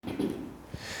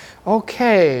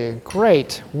Okay,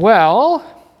 great. Well,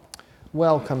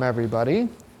 welcome everybody.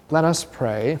 Let us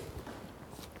pray.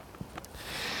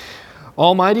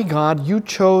 Almighty God, you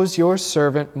chose your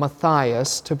servant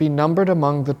Matthias to be numbered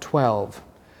among the 12.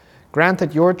 Grant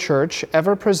that your church,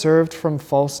 ever preserved from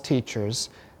false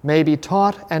teachers, may be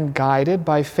taught and guided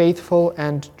by faithful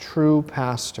and true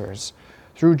pastors.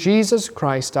 Through Jesus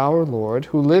Christ our Lord,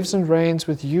 who lives and reigns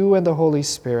with you and the Holy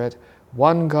Spirit,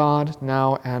 one God,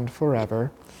 now and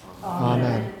forever.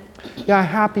 Amen. Yeah,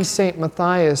 happy St.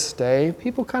 Matthias Day.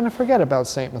 People kind of forget about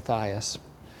St. Matthias.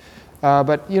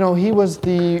 But, you know, he was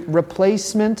the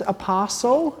replacement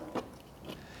apostle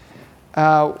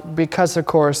because, of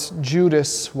course,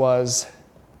 Judas was.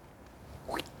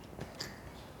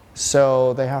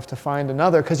 So they have to find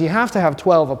another, because you have to have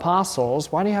 12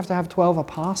 apostles. Why do you have to have 12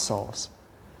 apostles?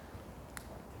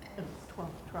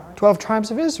 12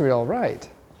 tribes of Israel, right.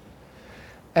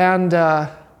 And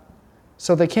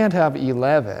so they can't have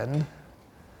 11.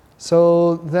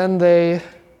 So then they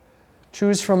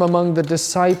choose from among the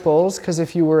disciples, because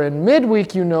if you were in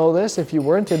midweek, you know this. If you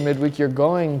weren't in midweek, you're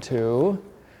going to.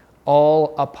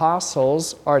 All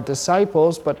apostles are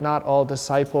disciples, but not all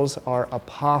disciples are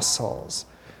apostles.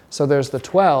 So there's the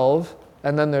 12,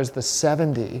 and then there's the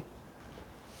 70,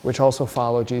 which also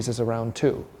follow Jesus around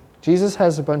too. Jesus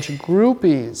has a bunch of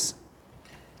groupies.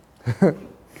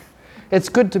 It's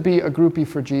good to be a groupie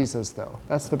for Jesus, though.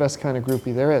 That's the best kind of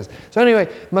groupie there is. So anyway,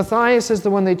 Matthias is the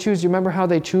one they choose. You remember how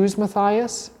they choose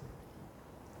Matthias?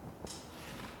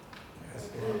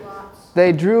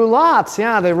 They drew lots.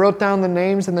 Yeah, they wrote down the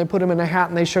names and they put them in a hat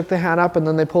and they shook the hat up and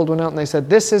then they pulled one out and they said,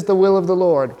 "This is the will of the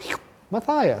Lord."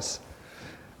 Matthias.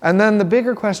 And then the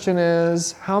bigger question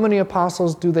is, how many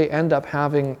apostles do they end up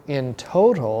having in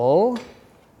total?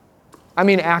 I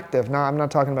mean active. No, I'm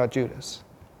not talking about Judas.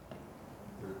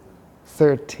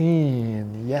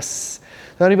 13, yes.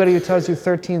 So anybody who tells you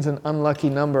 13 is an unlucky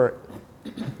number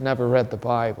never read the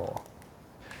Bible.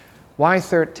 Why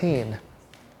 13?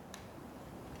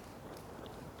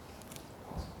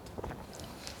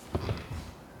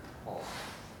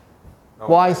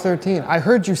 Why 13? I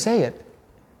heard you say it.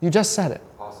 You just said it.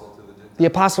 The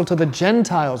apostle to the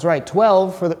Gentiles, right.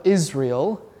 12 for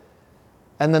Israel.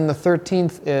 And then the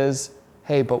 13th is,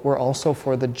 hey, but we're also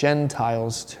for the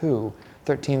Gentiles too.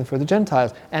 13 for the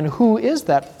Gentiles. And who is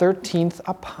that 13th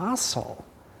apostle?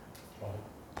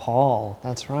 Paul,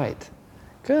 that's right.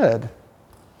 Good.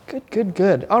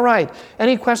 Good. All right.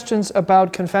 Any questions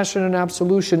about confession and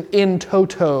absolution in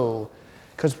toto?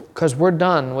 Because we're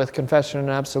done with confession and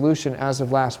absolution as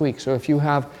of last week. So if you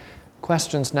have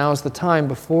questions, now is the time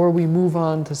before we move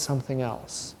on to something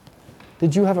else.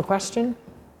 Did you have a question?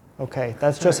 Okay,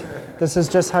 this is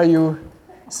just how you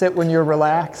sit when you're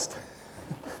relaxed.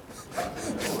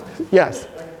 Yes.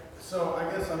 So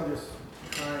I guess I'm just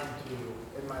trying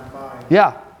to, in my mind.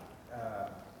 Yeah.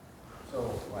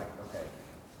 So like, okay,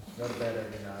 go to bed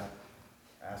every night,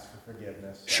 ask for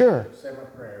forgiveness. Sure. Say my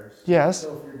prayers. Yes.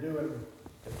 So if you're doing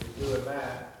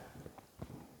that,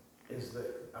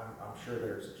 I'm sure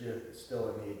there's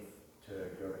still a need to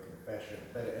go to confession.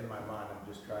 But in my mind,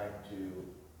 I'm just trying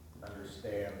to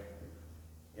understand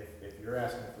if you're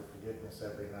asking for forgiveness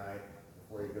every night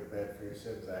before you go to bed for your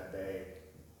sins that day,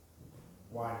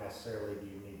 why necessarily do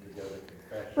you need to go to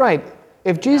confession? Right.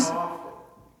 If Jesus.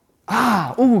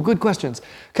 How often? Good questions.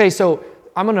 Okay, so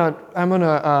I'm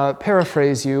gonna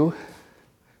paraphrase you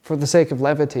for the sake of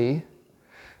levity.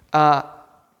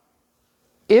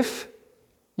 If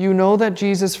you know that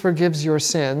Jesus forgives your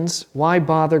sins, why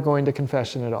bother going to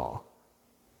confession at all?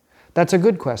 That's a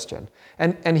good question.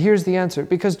 And here's the answer.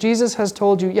 Because Jesus has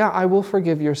told you, yeah, I will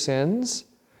forgive your sins,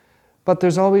 but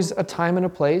there's always a time and a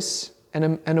place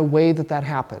and a way that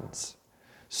happens.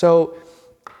 So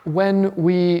when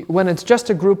it's just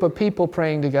a group of people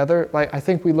praying together, like I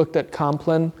think we looked at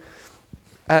Compline,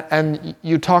 and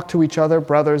you talk to each other,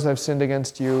 brothers, I've sinned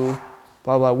against you,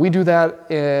 blah, blah. We do that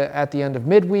at the end of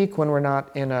midweek when we're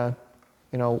not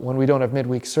when we don't have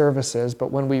midweek services,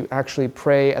 but when we actually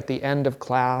pray at the end of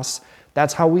class,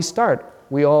 that's how we start.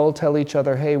 We all tell each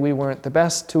other, hey, we weren't the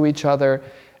best to each other,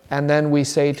 and then we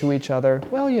say to each other,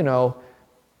 well,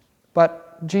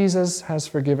 but Jesus has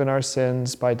forgiven our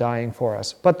sins by dying for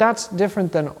us. But that's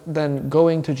different than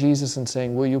going to Jesus and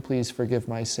saying, will you please forgive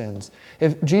my sins?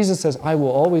 If Jesus says, I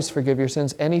will always forgive your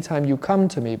sins anytime you come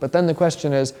to me, but then the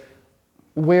question is,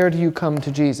 where do you come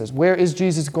to Jesus? Where is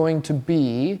Jesus going to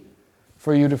be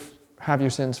for you to have your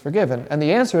sins forgiven? And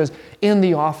the answer is in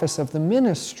the office of the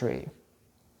ministry.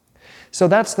 So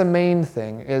that's the main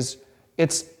thing, is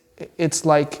it's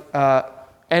like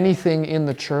anything in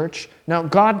the church. Now,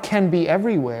 God can be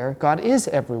everywhere. God is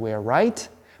everywhere, right?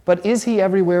 But is he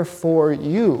everywhere for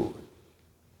you?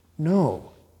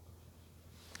 No.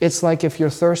 It's like if you're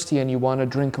thirsty and you want a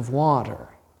drink of water.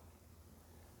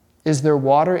 Is there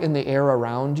water in the air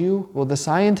around you? Well, the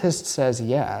scientist says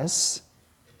yes.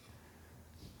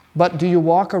 But do you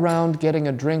walk around getting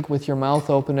a drink with your mouth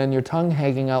open and your tongue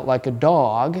hanging out like a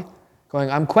dog,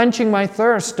 going, I'm quenching my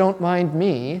thirst, don't mind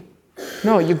me?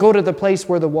 No, you go to the place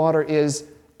where the water is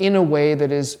in a way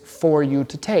that is for you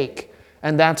to take.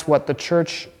 And that's what the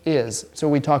church is. So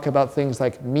we talk about things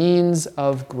like means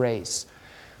of grace.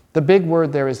 The big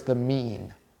word there is the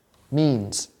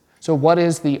means. So what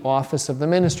is the office of the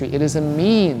ministry? It is a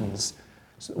means.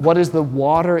 What is the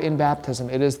water in baptism?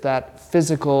 It is that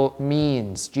physical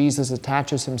means. Jesus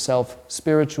attaches himself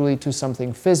spiritually to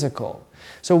something physical.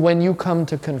 So when you come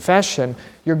to confession,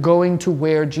 you're going to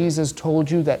where Jesus told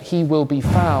you that he will be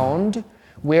found,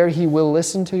 where he will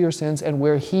listen to your sins, and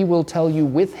where he will tell you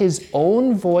with his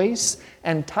own voice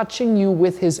and touching you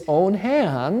with his own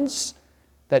hands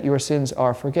that your sins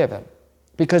are forgiven.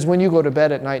 Because when you go to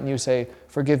bed at night and you say,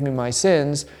 forgive me my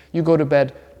sins, you go to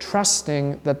bed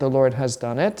trusting that the Lord has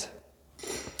done it.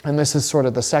 And this is sort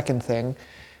of the second thing.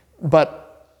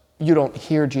 But you don't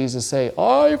hear Jesus say,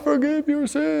 I forgive your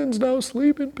sins, now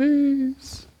sleep in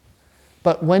peace.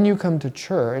 But when you come to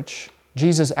church,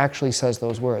 Jesus actually says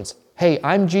those words. Hey,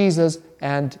 I'm Jesus,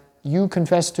 and you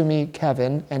confess to me,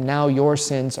 Kevin, and now your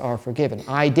sins are forgiven.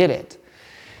 I did it.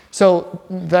 So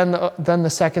then the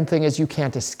second thing is you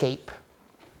can't escape.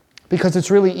 Because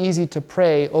it's really easy to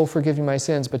pray, oh, forgive me my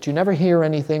sins, but you never hear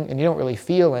anything and you don't really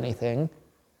feel anything.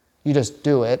 You just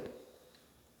do it.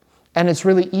 And it's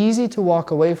really easy to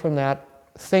walk away from that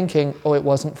thinking, oh, it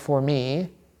wasn't for me,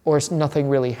 or nothing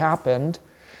really happened.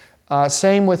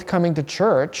 Same with coming to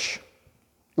church.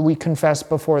 We confess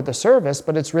before the service,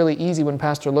 but it's really easy when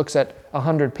pastor looks at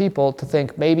 100 people to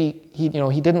think maybe he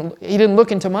didn't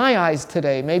look into my eyes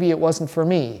today. Maybe it wasn't for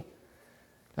me.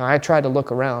 Now, I try to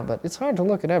look around, but it's hard to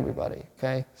look at everybody,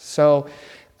 okay? So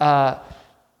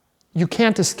you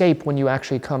can't escape when you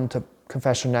actually come to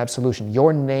confession and absolution.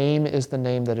 Your name is the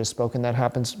name that is spoken. That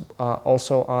happens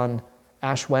also on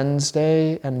Ash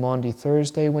Wednesday and Maundy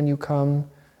Thursday when you come.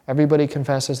 Everybody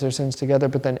confesses their sins together,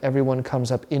 but then everyone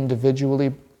comes up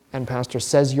individually and pastor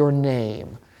says your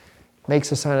name,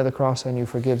 makes a sign of the cross on you,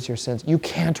 forgives your sins. You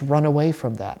can't run away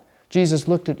from that. Jesus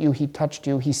looked at you, he touched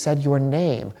you, he said your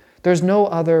name. There's no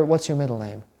other, what's your middle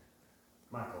name?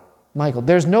 Michael.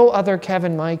 There's no other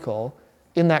Kevin Michael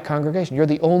in that congregation. You're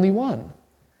the only one.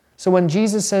 So when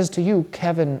Jesus says to you,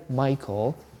 Kevin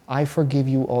Michael, I forgive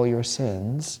you all your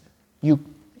sins,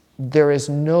 there is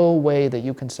no way that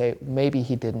you can say, maybe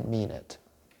he didn't mean it.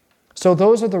 So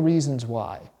those are the reasons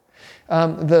why.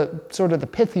 The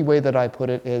pithy way that I put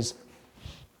it is,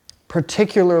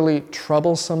 particularly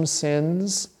troublesome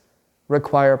sins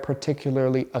require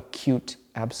particularly acute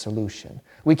absolution.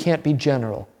 We can't be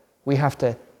general. We have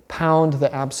to pound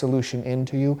the absolution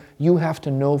into you. You have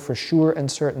to know for sure and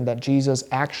certain that Jesus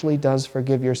actually does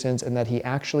forgive your sins and that he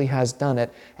actually has done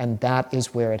it, and that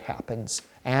is where it happens.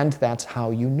 And that's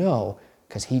how you know,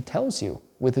 because he tells you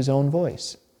with his own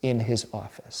voice in his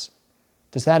office.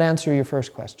 Does that answer your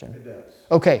first question? It does.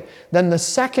 Okay, then the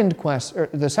second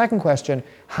question,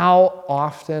 how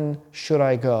often should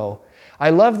I go? I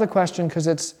love the question because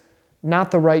it's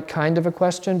not the right kind of a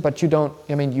question, but you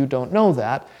don't know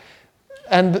that.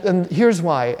 And here's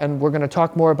why, and we're going to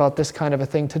talk more about this kind of a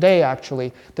thing today,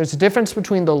 actually. There's a difference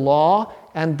between the law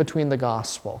and between the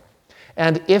gospel.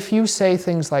 And if you say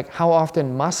things like, how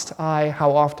often must I,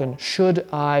 how often should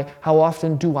I, how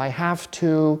often do I have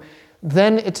to,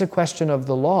 then it's a question of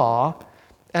the law,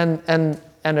 and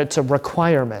it's a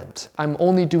requirement. I'm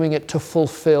only doing it to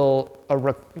fulfill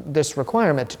this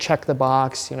requirement, to check the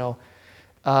box,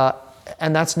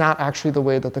 and that's not actually the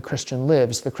way that the Christian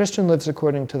lives. The Christian lives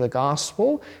according to the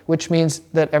gospel, which means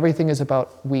that everything is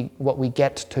about what we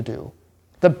get to do.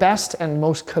 The best and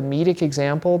most comedic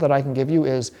example that I can give you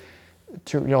is,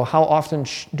 how often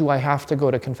do I have to go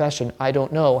to confession? I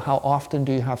don't know. How often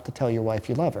do you have to tell your wife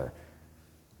you love her?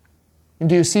 And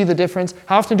do you see the difference?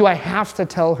 How often do I have to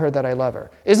tell her that I love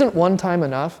her? Isn't one time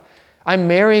enough? I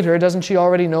married her. Doesn't she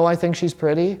already know I think she's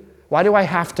pretty? Why do I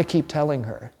have to keep telling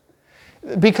her?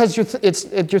 Because you're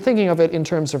thinking of it in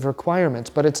terms of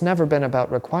requirements, but it's never been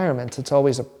about requirements. It's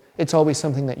always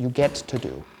something that you get to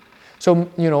do. So,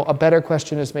 a better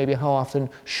question is maybe, how often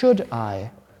should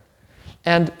I?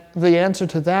 And the answer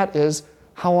to that is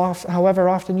however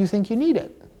often you think you need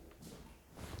it.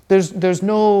 There's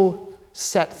no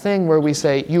set thing where we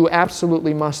say, you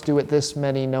absolutely must do it this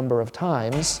many number of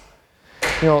times.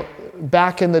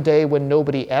 Back in the day when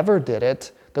nobody ever did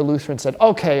it, the Lutherans said,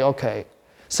 okay,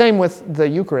 Same with the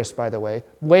Eucharist, by the way.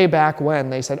 Way back when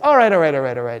they said, all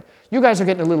right. You guys are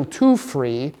getting a little too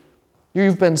free.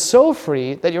 You've been so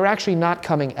free that you're actually not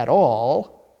coming at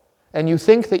all. And you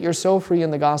think that you're so free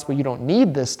in the gospel you don't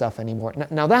need this stuff anymore.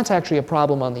 Now that's actually a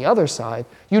problem on the other side.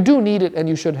 You do need it and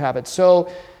you should have it. So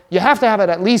you have to have it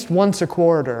at least once a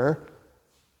quarter.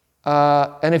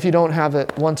 And if you don't have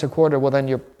it once a quarter, well then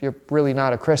you're really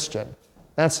not a Christian.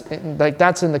 That's in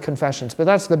the confessions, but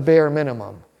that's the bare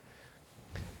minimum.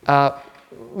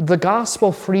 The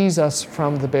gospel frees us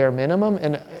from the bare minimum,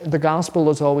 and the gospel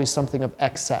is always something of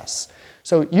excess.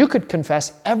 So you could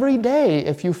confess every day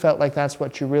if you felt like that's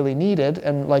what you really needed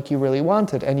and like you really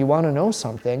wanted, and you want to know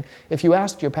something. If you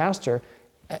asked your pastor,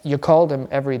 you called him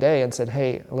every day and said,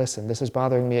 hey, listen, this is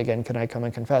bothering me again, can I come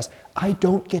and confess? I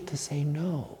don't get to say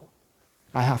no.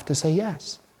 I have to say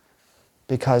yes,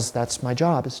 because that's my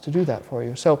job, is to do that for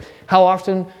you. So how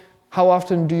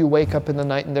often do you wake up in the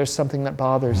night and there's something that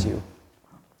bothers you?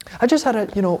 I just had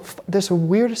this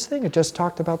weirdest thing. I just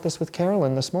talked about this with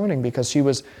Carolyn this morning because she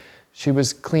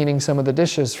was cleaning some of the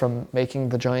dishes from making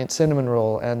the giant cinnamon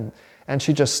roll, and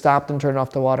she just stopped and turned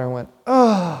off the water and went,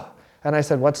 oh. And I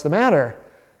said, what's the matter?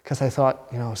 Because I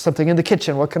thought, something in the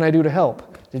kitchen, what can I do to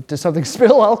help? Did something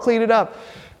spill? I'll clean it up.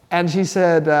 And she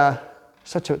said,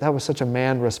 that was such a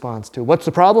man response to, what's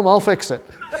the problem? I'll fix it.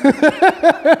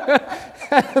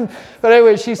 But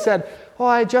anyway, she said, oh,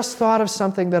 I just thought of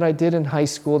something that I did in high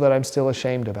school that I'm still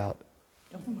ashamed about.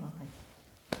 Oh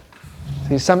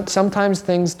my. See, sometimes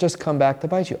things just come back to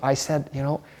bite you. I said,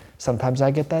 sometimes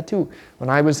I get that too. When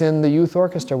I was in the youth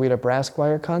orchestra, we had a brass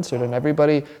choir concert, and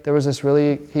everybody,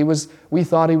 we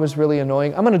thought he was really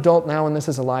annoying. I'm an adult now, and this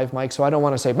is a live mic, so I don't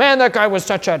want to say, man, that guy was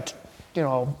just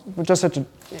such an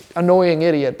annoying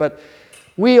idiot. But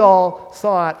we all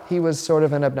thought he was sort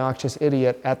of an obnoxious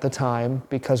idiot at the time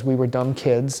because we were dumb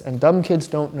kids, and dumb kids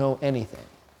don't know anything.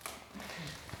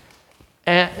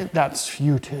 And that's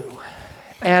you too.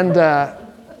 And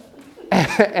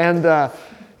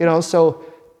so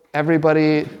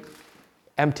everybody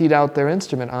emptied out their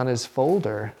instrument on his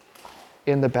folder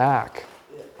in the back.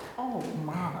 Oh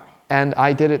my. And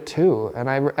I did it too.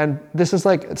 And this is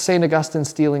like St. Augustine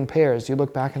stealing pears. You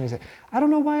look back and you say, I don't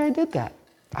know why I did that.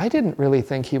 I didn't really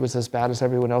think he was as bad as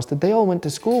everyone else did. They all went to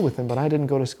school with him, but I didn't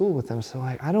go to school with them. So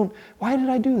why did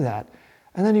I do that?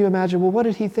 And then you imagine, well, what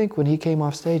did he think when he came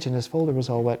off stage and his folder was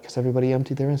all wet because everybody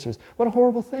emptied their instruments? What a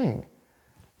horrible thing.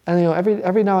 And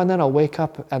every now and then I'll wake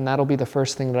up and that'll be the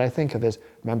first thing that I think of is,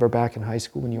 remember back in high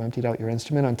school when you emptied out your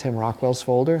instrument on Tim Rockwell's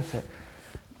folder?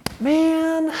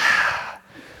 Man.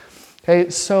 Okay,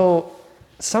 so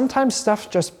sometimes stuff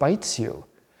just bites you.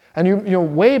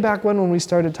 And way back when we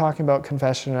started talking about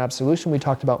confession and absolution, we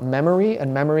talked about memory,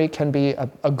 and memory can be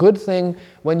a good thing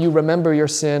when you remember your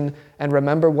sin and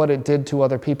remember what it did to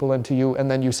other people and to you, and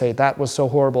then you say, that was so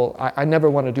horrible, I never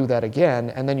want to do that again,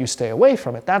 and then you stay away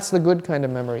from it. That's the good kind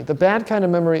of memory. The bad kind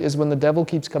of memory is when the devil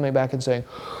keeps coming back and saying,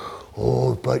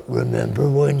 oh, but remember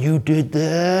when you did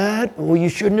that? Oh, you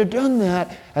shouldn't have done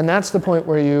that. And that's the point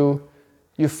where you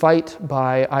fight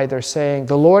by either saying,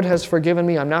 the Lord has forgiven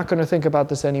me, I'm not going to think about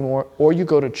this anymore, or you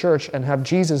go to church and have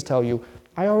Jesus tell you,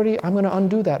 I'm going to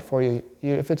undo that for you.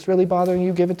 If it's really bothering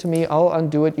you, give it to me, I'll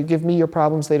undo it. You give me your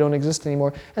problems, they don't exist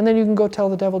anymore, and then you can go tell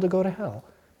the devil to go to hell.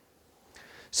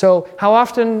 So how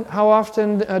often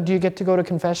do you get to go to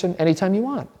confession? Anytime you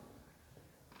want.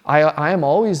 I am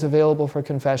always available for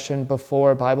confession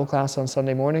before Bible class on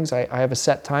Sunday mornings. I have a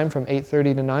set time from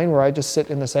 8:30 to 9 where I just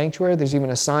sit in the sanctuary. There's even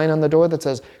a sign on the door that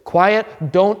says, quiet,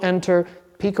 don't enter,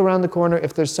 peek around the corner.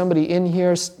 If there's somebody in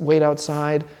here, wait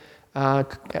outside,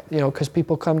 because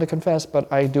people come to confess, but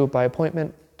I do it by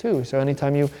appointment too. So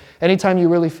anytime you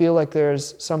really feel like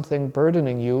there's something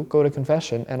burdening you, go to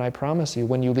confession, and I promise you,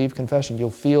 when you leave confession,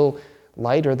 you'll feel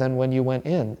lighter than when you went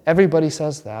in. Everybody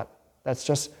says that. That's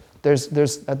just... There's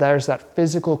that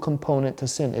physical component to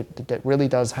sin. It really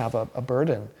does have a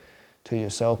burden to you.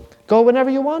 So go whenever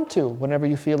you want to, whenever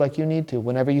you feel like you need to,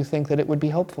 whenever you think that it would be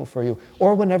helpful for you,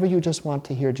 or whenever you just want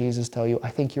to hear Jesus tell you, I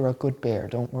think you're a good bear,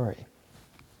 don't worry.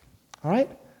 All right?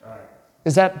 All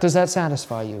right. Does that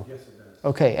satisfy you? Yes, it does.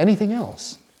 Okay, anything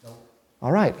else? No.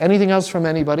 All right, anything else from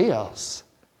anybody else?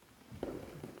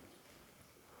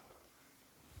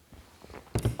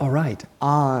 All right,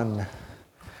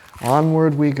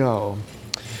 onward we go.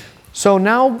 So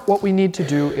now what we need to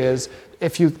do is,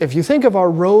 if you think of our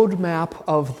roadmap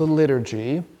of the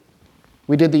liturgy,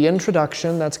 we did the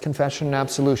introduction, that's confession and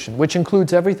absolution, which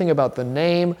includes everything about the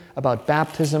name, about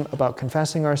baptism, about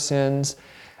confessing our sins,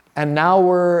 and now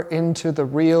we're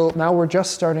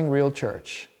just starting real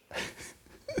church,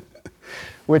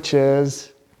 which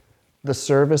is the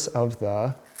service of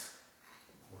the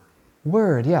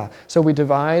Word, yeah. So we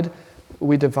divide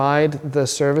the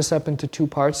service up into two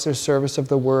parts. There's service of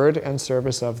the Word and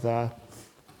service of the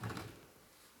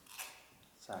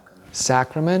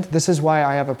Sacrament. This is why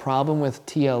I have a problem with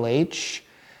TLH.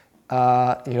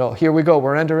 Here we go.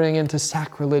 We're entering into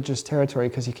sacrilegious territory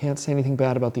because you can't say anything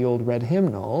bad about the old red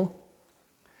hymnal.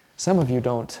 Some of you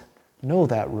don't know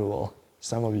that rule.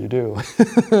 Some of you do.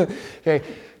 Okay,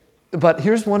 but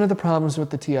here's one of the problems with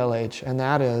the TLH, and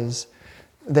that is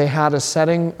they had a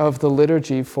setting of the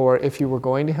liturgy for if you were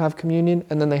going to have communion,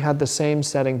 and then they had the same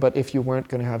setting but if you weren't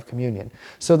going to have communion.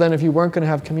 So then if you weren't going to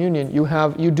have communion,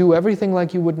 you do everything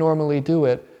like you would normally do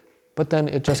it, but then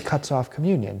it just cuts off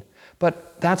communion.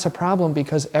 But that's a problem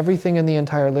because everything in the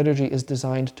entire liturgy is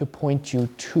designed to point you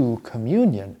to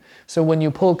communion. So when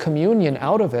you pull communion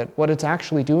out of it, what it's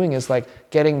actually doing is like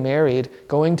getting married,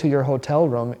 going to your hotel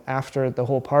room after the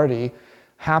whole party,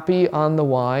 happy on the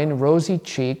wine,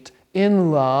 rosy-cheeked,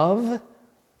 in love,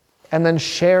 and then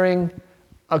sharing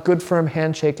a good firm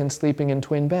handshake and sleeping in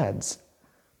twin beds.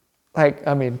 Like,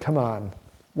 I mean, come on.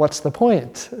 What's the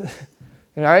point?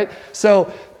 All right?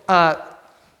 So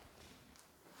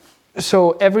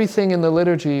everything in the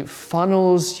liturgy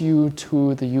funnels you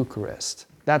to the Eucharist.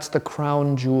 That's the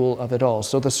crown jewel of it all.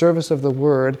 So the service of the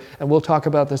Word, and we'll talk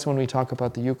about this when we talk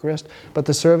about the Eucharist, but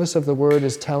the service of the Word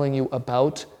is telling you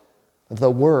about the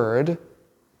Word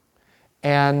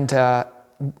and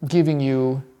giving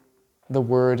you the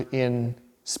Word in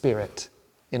spirit,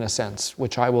 in a sense,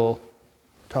 which I will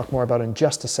talk more about in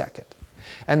just a second.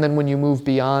 And then when you move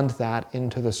beyond that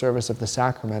into the service of the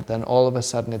sacrament, then all of a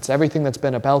sudden it's everything that's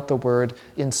been about the Word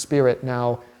in spirit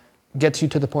now gets you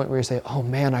to the point where you say, oh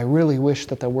man, I really wish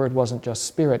that the Word wasn't just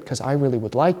spirit because I really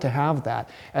would like to have that.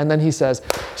 And then he says,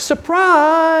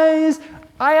 surprise!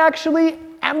 I actually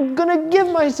am going to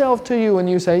give myself to you. And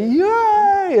you say, yay!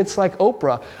 It's like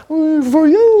Oprah, for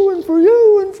you and for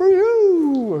you and for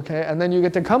you. Okay, and then you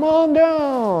get to come on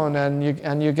down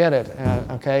and you get it.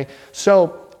 Okay,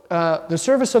 so the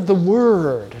service of the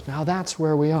Word, now that's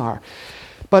where we are.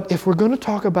 But if we're going to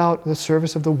talk about the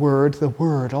service of the Word,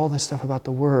 all this stuff about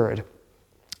the Word,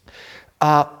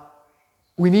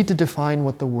 we need to define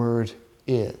what the Word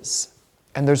is.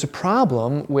 And there's a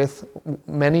problem with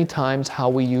many times how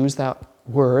we use that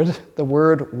word, the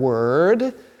word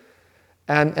word,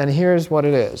 and here's what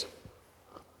it is.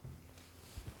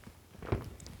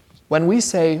 When we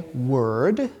say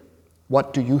word,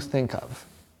 what do you think of?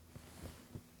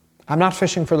 I'm not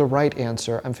fishing for the right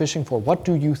answer. I'm fishing for what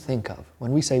do you think of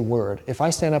when we say word. If I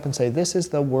stand up and say, this is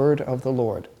the word of the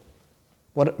Lord,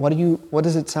 what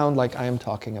does it sound like I am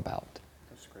talking about?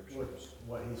 The Scriptures.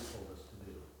 What He's told us to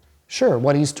do. Sure,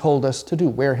 what He's told us to do.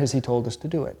 Where has He told us to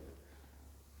do it?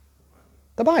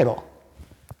 The Bible.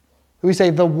 We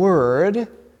say the Word,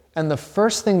 and the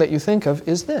first thing that you think of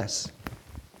is this,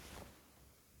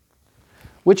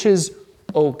 which is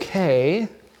okay.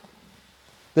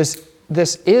 This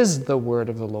is the word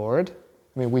of the Lord.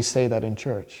 I mean, we say that in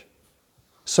church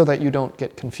so that you don't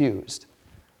get confused.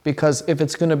 Because if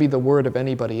it's going to be the word of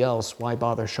anybody else, why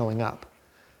bother showing up?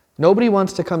 Nobody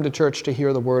wants to come to church to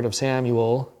hear the word of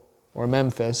Samuel or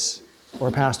Memphis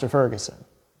or Pastor Ferguson.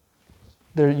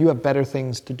 You have better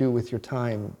things to do with your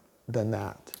time than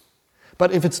that.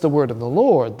 But if it's the word of the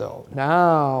Lord, though,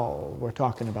 now we're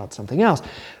talking about something else.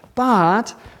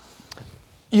 But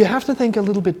you have to think a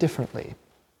little bit differently.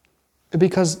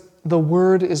 Because the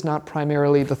word is not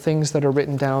primarily the things that are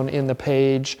written down in the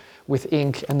page with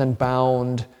ink and then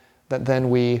bound that then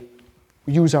we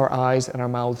use our eyes and our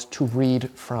mouths to read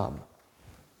from.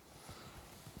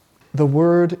 The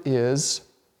word is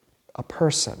a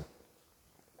person.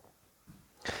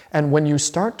 And when you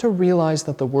start to realize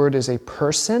that the word is a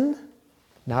person,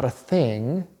 not a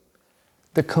thing,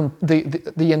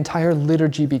 the entire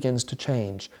liturgy begins to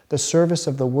change. The service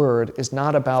of the Word is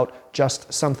not about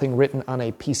just something written on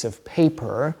a piece of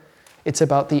paper. It's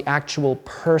about the actual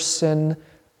person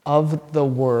of the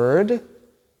Word,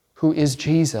 who is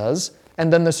Jesus,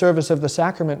 and then the service of the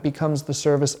sacrament becomes the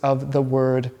service of the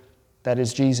Word that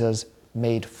is Jesus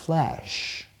made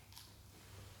flesh.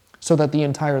 So that the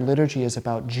entire liturgy is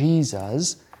about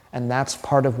Jesus, and that's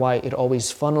part of why it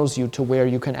always funnels you to where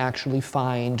you can actually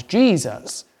find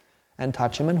Jesus and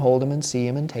touch Him and hold Him and see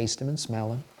Him and taste Him and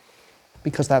smell Him.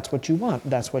 Because that's what you want.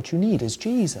 That's what you need is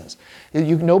Jesus.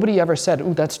 Nobody ever said,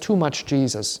 ooh, that's too much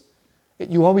Jesus.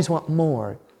 You always want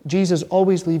more. Jesus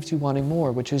always leaves you wanting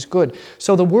more, which is good.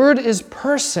 So the Word is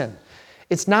person.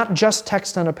 It's not just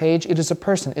text on a page. It is a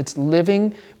person. It's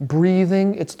living,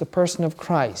 breathing. It's the person of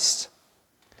Christ.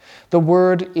 The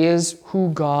Word is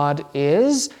who God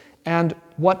is and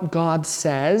what God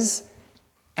says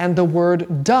and the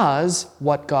Word does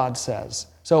what God says.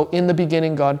 So in the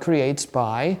beginning, God creates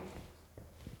by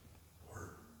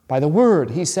the Word.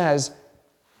 He says,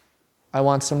 I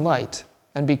want some light.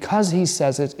 And because He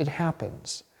says it, it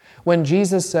happens. When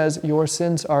Jesus says, your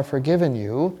sins are forgiven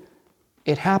you,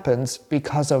 it happens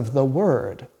because of the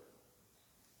Word.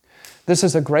 This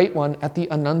is a great one at the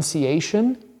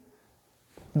Annunciation.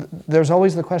 There's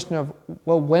always the question of,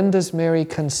 well, when does Mary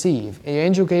conceive? The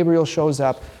angel Gabriel shows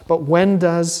up, but when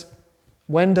does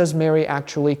Mary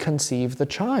actually conceive the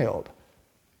child?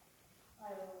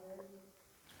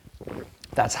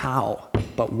 That's how,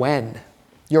 but when?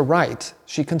 You're right,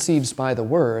 she conceives by the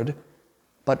Word,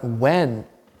 but when?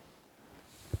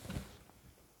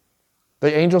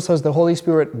 The angel says the Holy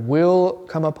Spirit will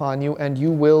come upon you and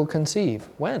you will conceive.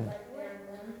 When?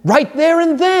 Right there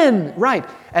and then. Right.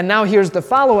 And now here's the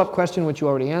follow-up question, which you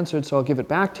already answered, so I'll give it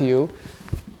back to you.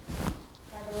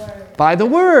 By the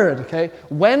Word. Okay.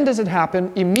 When does it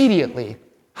happen? Immediately.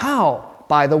 How?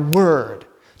 By the Word.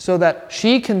 So that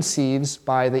she conceives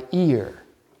by the ear.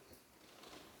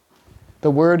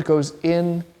 The Word goes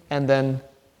in and then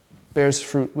bears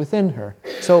fruit within her.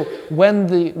 So when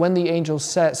the angel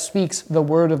speaks the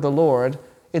word of the Lord,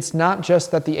 it's not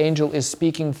just that the angel is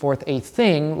speaking forth a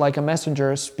thing, like a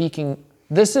messenger speaking,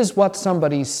 this is what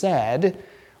somebody said.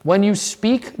 When you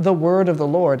speak the word of the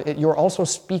Lord, you're also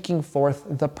speaking forth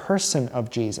the person of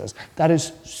Jesus. That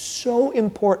is so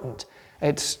important.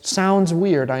 It sounds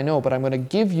weird, I know, but I'm going to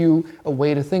give you a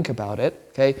way to think about it.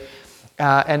 Okay,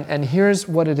 and here's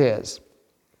what it is.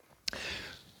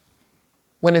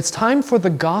 When it's time for the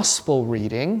gospel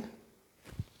reading,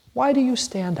 why do you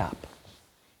stand up?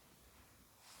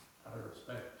 Out of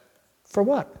respect. For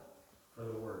what? For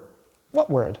the Word.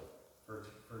 What word? For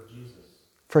Jesus.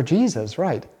 For Jesus,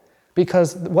 right.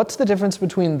 Because what's the difference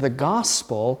between the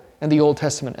gospel and the Old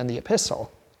Testament and the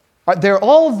epistle? They're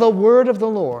all the word of the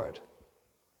Lord.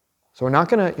 So we're not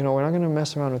going to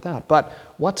mess around with that. But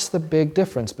what's the big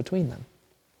difference between them?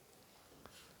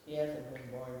 He hasn't been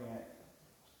born yet.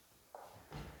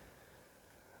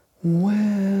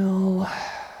 Well,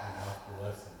 The gospel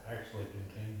lesson actually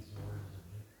contains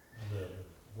the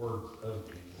words of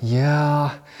Jesus.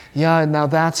 yeah. Now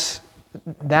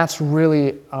that's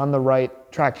really on the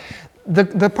right track.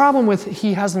 The problem with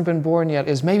he hasn't been born yet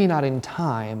is maybe not in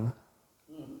time,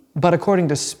 but according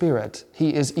to Spirit,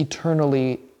 he is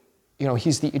eternally,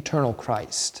 he's the eternal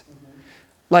Christ.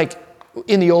 Like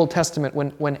in the Old Testament,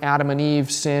 when Adam and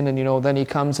Eve sin, and then he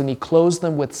comes and he clothes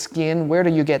them with skin. Where do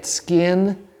you get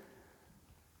skin?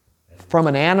 From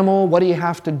an animal. What do you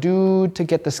have to do to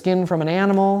get the skin from an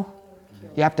animal?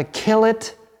 You have to kill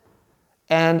it.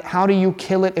 And how do you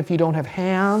kill it if you don't have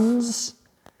hands?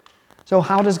 So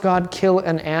how does God kill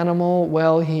an animal?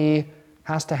 Well, he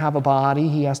has to have a body.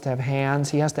 He has to have hands.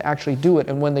 He has to actually do it.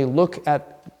 And when they look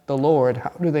at the Lord,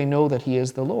 how do they know that he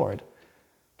is the Lord?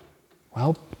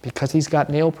 Well, because he's got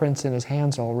nail prints in his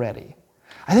hands already.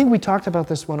 I think we talked about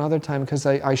this one other time because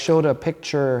I showed a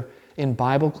picture in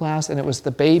Bible class, and it was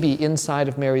the baby inside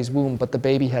of Mary's womb, but the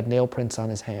baby had nail prints on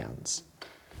his hands.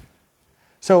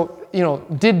 So,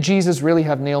 did Jesus really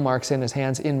have nail marks in his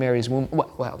hands in Mary's womb?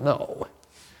 Well, no.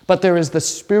 But there is the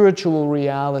spiritual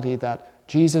reality that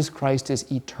Jesus Christ is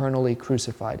eternally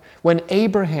crucified. When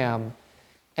Abraham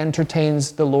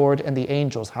entertains the Lord and the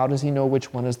angels, how does he know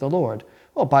which one is the Lord?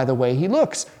 Well, by the way he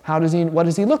looks. What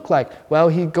does he look like? Well,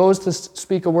 he goes to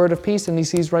speak a word of peace and he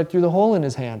sees right through the hole in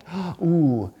his hand.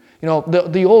 Ooh.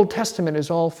 The Old Testament is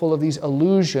all full of these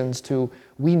allusions to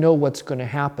we know what's going to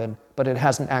happen, but it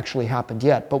hasn't actually happened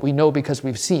yet. But we know because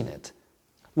we've seen it.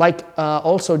 Like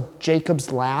also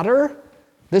Jacob's ladder.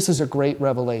 This is a great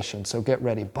revelation, so get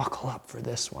ready. Buckle up for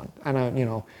this one.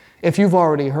 And, if you've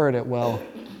already heard it, well,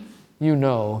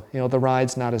 the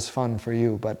ride's not as fun for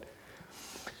you. But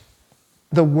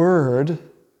the word,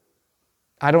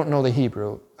 I don't know the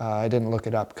Hebrew. I didn't look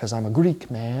it up because I'm a Greek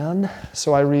man.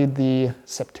 So I read the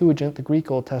Septuagint, the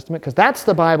Greek Old Testament, because that's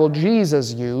the Bible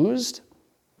Jesus used.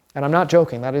 And I'm not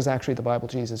joking. That is actually the Bible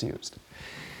Jesus used.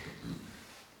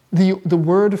 The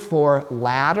word for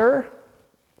ladder,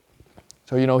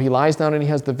 so he lies down and he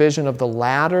has the vision of the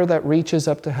ladder that reaches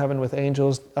up to heaven with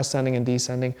angels ascending and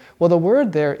descending. Well, the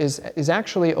word there is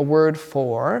actually a word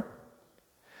for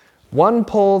one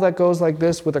pole that goes like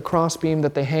this with a crossbeam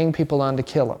that they hang people on to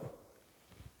kill them.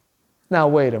 Now,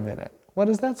 wait a minute. What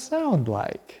does that sound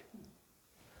like?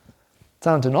 It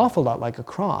sounds an awful lot like a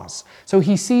cross. So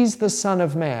he sees the Son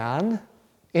of Man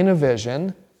in a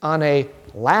vision on a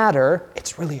ladder.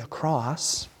 It's really a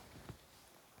cross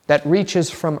that reaches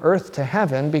from earth to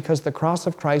heaven because the cross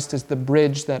of Christ is the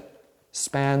bridge that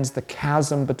spans the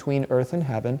chasm between earth and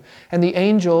heaven. And the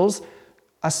angels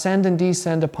ascend and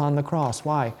descend upon the cross.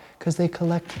 Why? Because they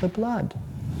collect the blood.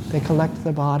 They collect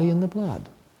the body and the blood.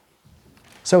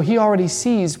 So he already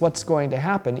sees what's going to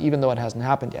happen, even though it hasn't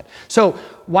happened yet. So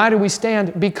why do we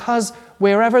stand? Because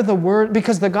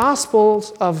the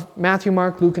Gospels of Matthew,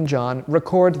 Mark, Luke, and John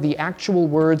record the actual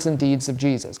words and deeds of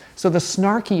Jesus. So the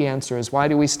snarky answer is, why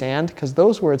do we stand? Because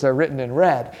those words are written in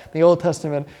red. The Old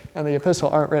Testament and the Epistle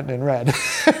aren't written in red.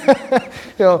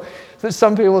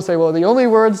 Some people will say, well, the only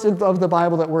words of the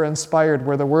Bible that were inspired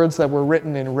were the words that were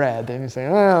written in red. And you say,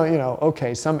 well,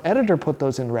 okay, some editor put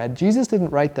those in red. Jesus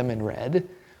didn't write them in red.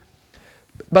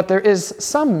 But there is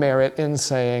some merit in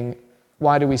saying,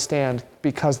 why do we stand?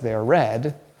 Because they're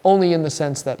red, only in the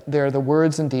sense that they're the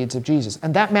words and deeds of Jesus.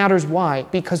 And that matters why?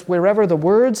 Because wherever the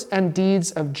words and deeds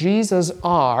of Jesus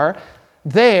are,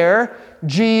 there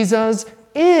Jesus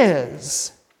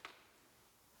is.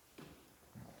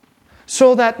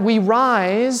 So that we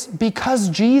rise because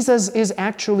Jesus is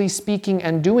actually speaking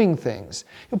and doing things.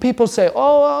 People say,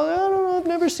 oh, I don't know, I've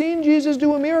never seen Jesus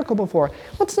do a miracle before.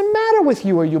 What's the matter with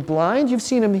you? Are you blind? You've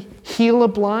seen him heal a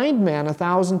blind man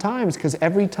 1,000 times, because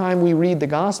every time we read the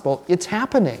gospel, it's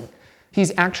happening.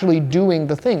 He's actually doing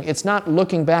the thing. It's not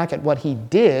looking back at what he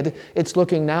did, it's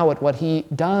looking now at what he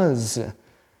does.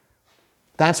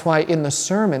 That's why in the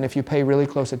sermon, if you pay really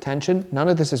close attention, none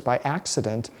of this is by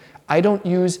accident. I don't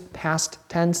use past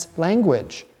tense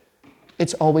language.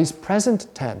 It's always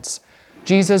present tense.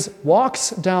 Jesus walks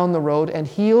down the road and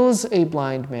heals a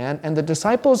blind man, and the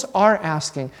disciples are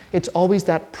asking. It's always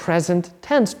that present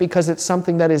tense because it's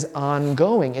something that is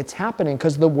ongoing. It's happening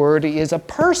because the Word is a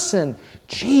person,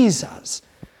 Jesus.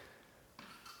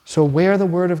 So where the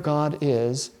Word of God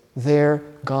is, there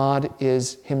God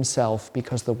is himself,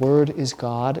 because the Word is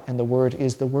God and the Word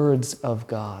is the words of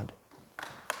God.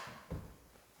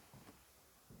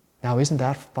 Now, isn't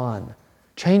that fun?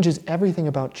 Changes everything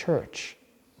about church.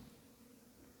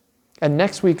 And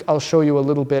next week, I'll show you a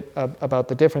little bit about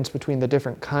the difference between the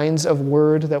different kinds of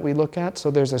word that we look at. So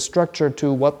there's a structure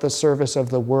to what the service of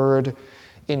the word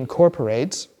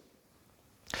incorporates.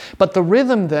 But the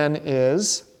rhythm then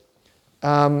is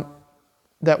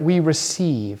that we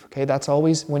receive. Okay, that's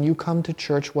always, when you come to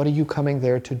church, what are you coming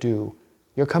there to do?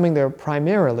 You're coming there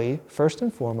primarily, first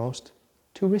and foremost,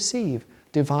 to receive.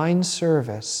 Divine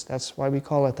service. That's why we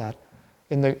call it that.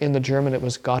 In the German, it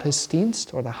was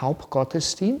Gottesdienst, or the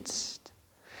Hauptgottesdienst,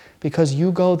 because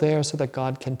you go there so that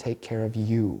God can take care of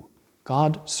you.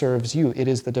 God serves you. It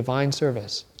is the divine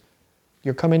service.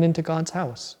 You're coming into God's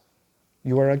house.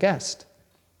 You are a guest.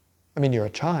 I mean, you're a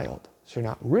child, so you're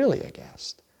not really a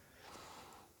guest.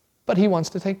 But he wants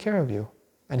to take care of you,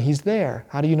 and he's there.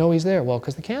 How do you know he's there? Well,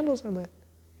 because the candles are lit.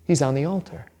 He's on the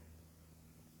altar.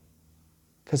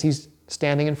 Because he's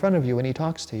standing in front of you when he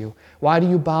talks to you. Why do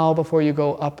you bow before you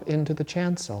go up into the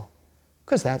chancel?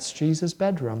 Because that's Jesus'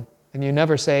 bedroom. And you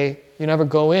never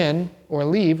go in or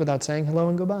leave without saying hello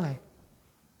and goodbye.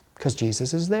 Because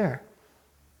Jesus is there.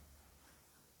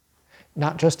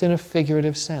 Not just in a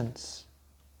figurative sense.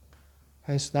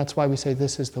 Okay, so that's why we say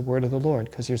this is the word of the Lord.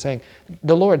 Because you're saying,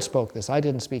 the Lord spoke this, I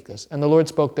didn't speak this. And the Lord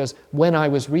spoke this when I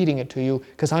was reading it to you,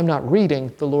 because I'm not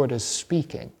reading, the Lord is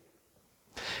speaking.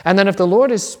 And then if the Lord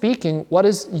is speaking, what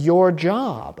is your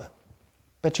job?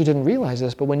 Bet you didn't realize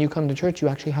this, but when you come to church, you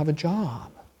actually have a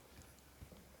job.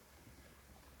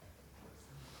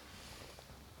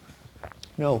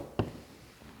 No.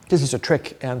 This is a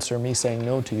trick answer, me saying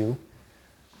no to you.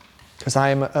 Because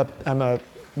I'm a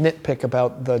nitpick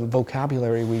about the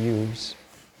vocabulary we use.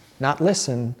 Not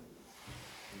listen,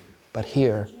 but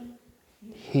hear.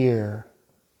 Hear.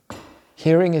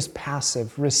 Hearing is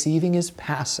passive. Receiving is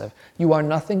passive. You are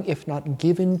nothing if not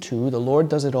given to. The Lord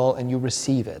does it all and you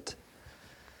receive it.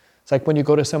 It's like when you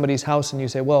go to somebody's house and you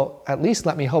say, well, at least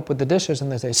let me help with the dishes.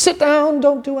 And they say, sit down,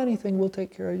 don't do anything. We'll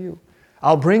take care of you.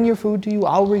 I'll bring your food to you.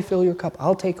 I'll refill your cup.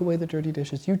 I'll take away the dirty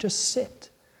dishes. You just sit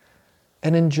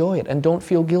and enjoy it. And don't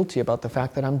feel guilty about the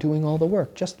fact that I'm doing all the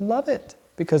work. Just love it,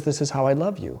 because this is how I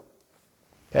love you.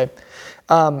 Okay?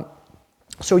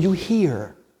 So you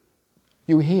hear.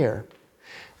 You hear.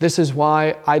 This is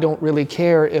why I don't really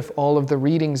care if all of the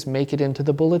readings make it into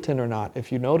the bulletin or not.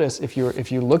 If you notice, if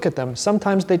you look at them,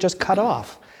 sometimes they just cut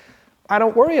off. I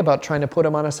don't worry about trying to put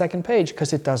them on a second page,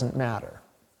 because it doesn't matter.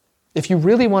 If you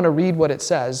really want to read what it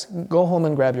says, go home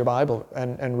and grab your Bible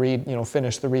and read,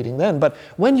 finish the reading then. But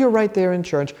when you're right there in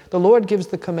church, the Lord gives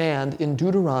the command in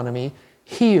Deuteronomy,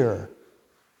 hear,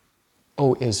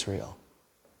 O Israel.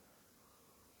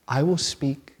 I will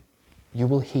speak, you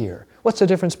will hear. What's the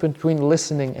difference between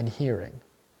listening and hearing?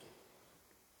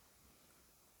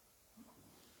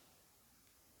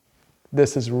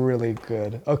 This is really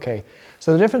good. Okay,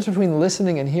 so the difference between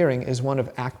listening and hearing is one of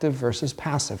active versus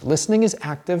passive. Listening is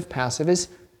active,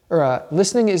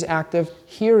 listening is active,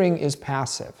 hearing is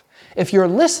passive. If you're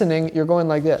listening, you're going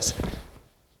like this,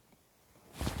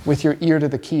 with your ear to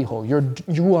the keyhole.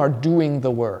 You are doing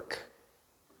the work.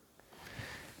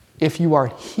 If you are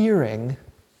hearing,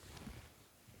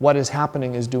 what is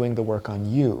happening is doing the work on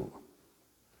you.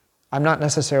 I'm not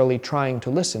necessarily trying to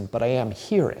listen, but I am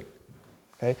hearing.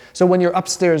 Okay? So when your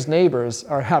upstairs neighbors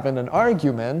are having an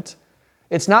argument,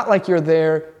 it's not like you're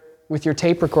there with your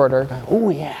tape recorder, going, oh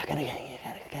yeah,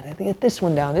 gotta get this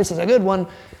one down, this is a good one.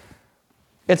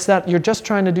 It's that you're just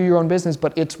trying to do your own business,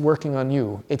 but it's working on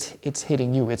you. It's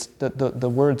hitting you. It's the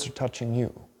words are touching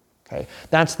you. Okay?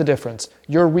 That's the difference.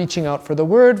 You're reaching out for the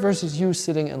word versus you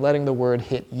sitting and letting the word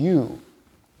hit you.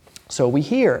 So we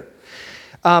hear.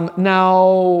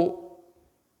 Now,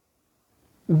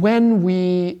 when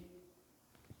we,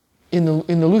 in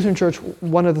the Lutheran Church,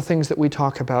 one of the things that we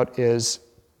talk about is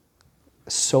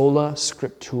sola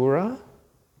scriptura.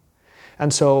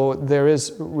 And so there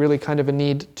is really kind of a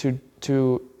need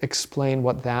to explain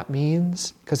what that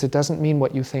means, because it doesn't mean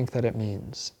what you think that it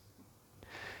means.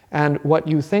 And what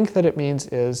you think that it means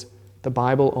is the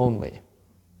Bible only.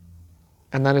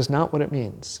 And that is not what it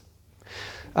means.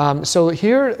 So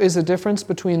here is a difference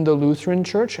between the Lutheran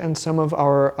Church and some of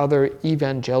our other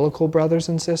evangelical brothers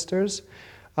and sisters.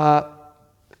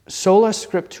 Sola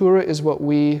Scriptura is what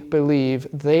we believe.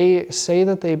 They say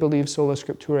that they believe Sola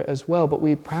Scriptura as well, but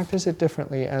we practice it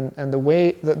differently. And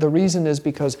the reason is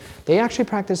because they actually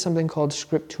practice something called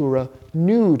Scriptura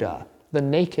Nuda, the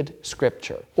naked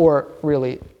Scripture, or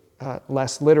really,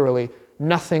 less literally,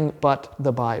 nothing but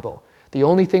the Bible. The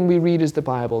only thing we read is the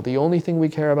Bible. The only thing we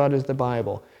care about is the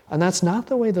Bible. And that's not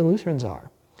the way the Lutherans are.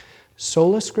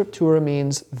 Sola Scriptura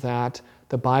means that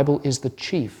the Bible is the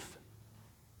chief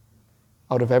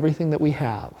out of everything that we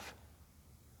have.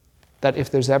 That if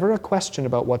there's ever a question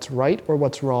about what's right or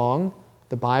what's wrong,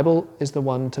 the Bible is the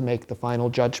one to make the final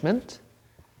judgment.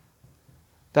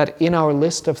 That in our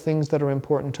list of things that are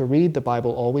important to read, the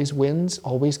Bible always wins,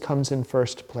 always comes in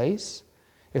first place.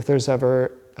 If there's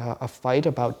ever a fight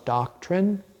about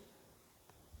doctrine,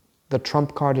 the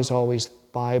trump card is always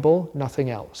Bible, nothing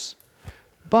else.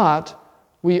 But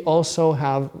we also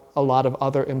have a lot of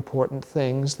other important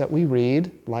things that we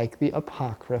read, like the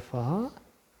Apocrypha,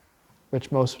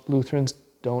 which most Lutherans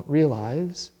don't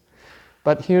realize.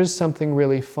 But here's something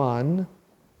really fun.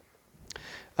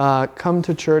 Come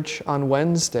to church on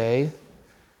Wednesday,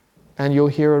 and you'll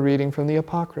hear a reading from the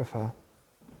Apocrypha,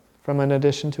 from an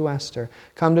edition to Esther.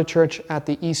 Come to church at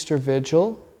the Easter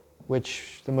Vigil,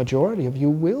 which the majority of you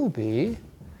will be,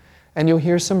 and you'll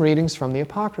hear some readings from the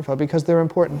Apocrypha, because they're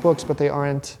important books, but they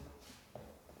aren't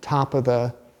top of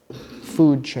the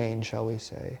food chain, shall we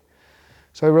say.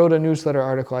 So I wrote a newsletter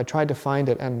article. I tried to find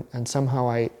it, and somehow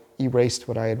I erased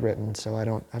what I had written, so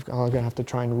I'm going to have to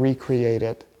try and recreate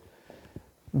it.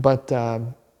 But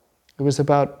it was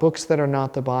about books that are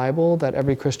not the Bible that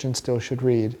every Christian still should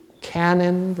read.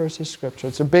 Canon versus Scripture.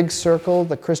 It's a big circle,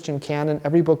 the Christian canon,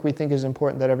 every book we think is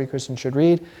important that every Christian should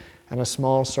read, and a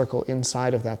small circle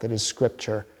inside of that is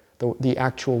Scripture, the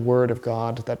actual Word of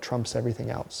God that trumps everything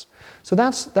else. So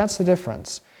that's the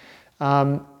difference.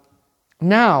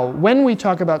 Now, when we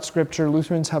talk about Scripture,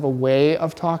 Lutherans have a way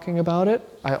of talking about it.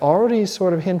 I already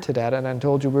sort of hinted at it, and I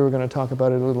told you we were going to talk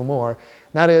about it a little more.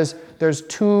 That is, there's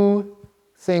two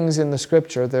things in the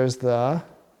Scripture. There's the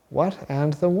what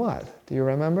and the what. Do you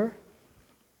remember?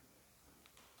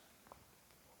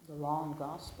 The law and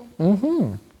gospel?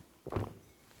 Mm-hmm.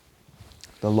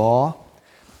 The law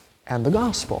and the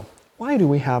gospel. Why do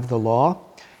we have the law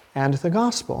and the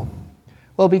gospel?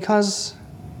 Well, because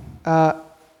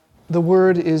the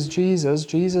Word is Jesus.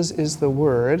 Jesus is the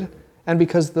Word. And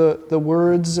because the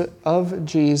words of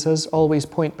Jesus always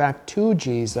point back to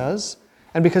Jesus,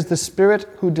 and because the Spirit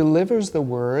who delivers the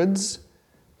words,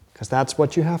 because that's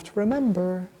what you have to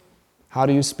remember. How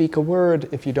do you speak a word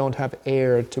if you don't have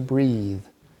air to breathe?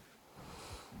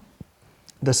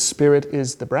 The Spirit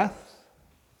is the breath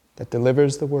that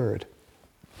delivers the word.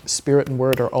 Spirit and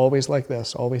word are always like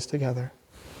this, always together.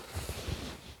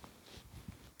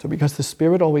 So because the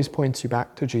Spirit always points you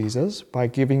back to Jesus by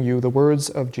giving you the words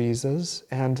of Jesus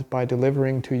and by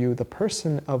delivering to you the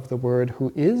person of the Word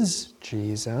who is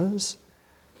Jesus,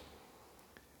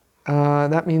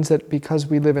 that means that because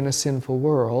we live in a sinful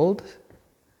world,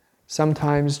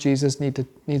 sometimes Jesus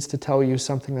needs to tell you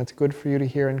something that's good for you to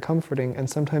hear and comforting, and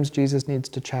sometimes Jesus needs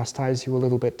to chastise you a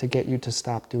little bit to get you to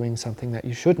stop doing something that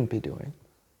you shouldn't be doing.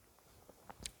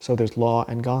 So there's law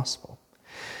and gospel.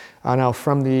 Now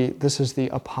this is the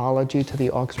Apology to the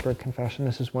Augsburg Confession.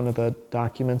 This is one of the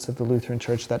documents of the Lutheran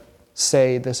Church that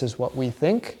say this is what we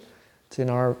think. It's in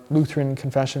our Lutheran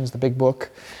Confessions, the big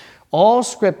book. All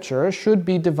Scripture should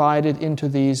be divided into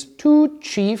these two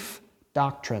chief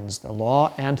doctrines, the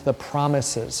law and the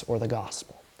promises, or the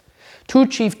gospel. Two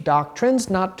chief doctrines,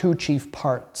 not two chief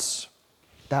parts.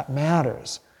 That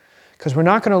matters. Because we're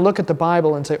not going to look at the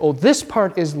Bible and say, oh, this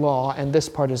part is law and this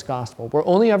part is gospel. We're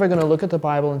only ever going to look at the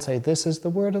Bible and say, this is the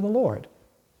word of the Lord.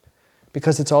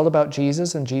 Because it's all about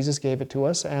Jesus, and Jesus gave it to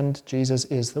us, and Jesus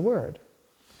is the word.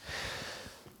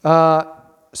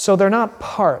 So they're not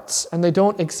parts, and they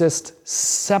don't exist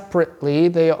separately.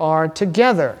 They are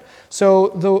together. So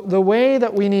the way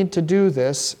that we need to do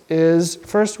this is,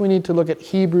 first we need to look at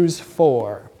Hebrews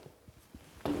 4.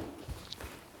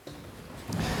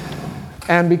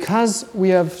 And because we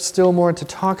have still more to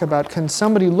talk about, can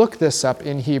somebody look this up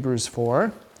in Hebrews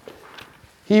 4?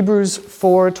 Hebrews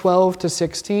 4, 12 to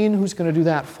 16. Who's going to do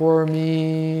that for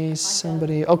me?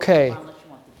 Somebody? Okay. Unless you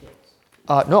want the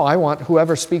kids. No, I want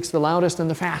whoever speaks the loudest and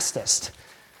the fastest.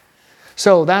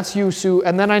 So that's you, Sue.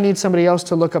 And then I need somebody else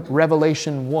to look up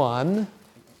Revelation 1.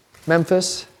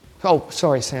 Memphis? Oh,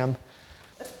 sorry, Sam.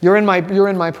 You're in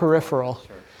my peripheral.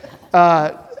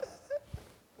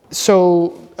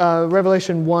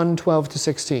 Revelation 1, 12 to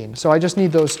 16. So I just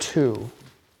need those two.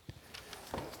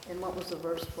 And what was the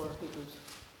verse for Hebrews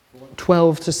 4?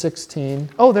 12 to 16.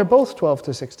 Oh, they're both 12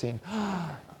 to 16.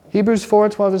 Hebrews 4,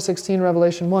 12 to 16,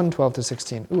 Revelation 1, 12 to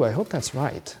 16. Ooh, I hope that's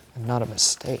right and not a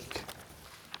mistake.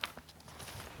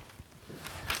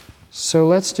 So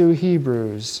let's do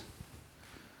Hebrews.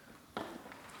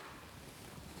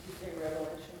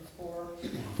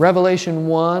 Revelation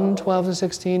 1, 12 to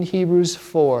 16, Hebrews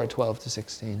 4, 12 to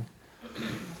 16.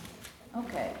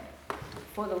 Okay.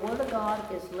 For the word of God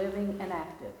is living and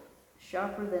active,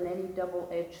 sharper than any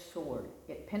double-edged sword.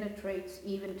 It penetrates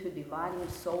even to dividing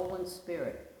soul and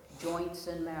spirit, joints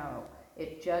and marrow.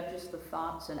 It judges the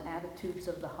thoughts and attitudes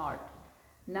of the heart.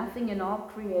 Nothing in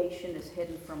all creation is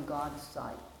hidden from God's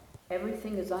sight.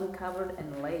 Everything is uncovered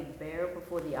and laid bare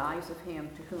before the eyes of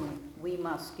him to whom we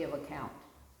must give account.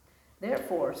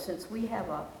 Therefore, since we have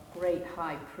a great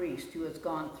high priest who has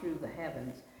gone through the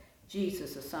heavens,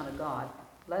 Jesus, the Son of God,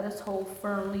 let us hold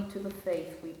firmly to the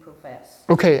faith we profess.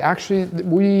 Okay, actually,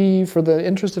 for the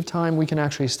interest of time, we can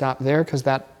actually stop there because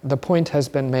the point has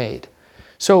been made.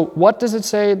 So what does it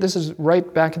say? This is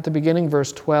right back at the beginning,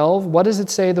 verse 12. What does it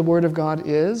say the Word of God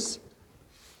is?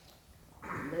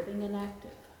 Living and active.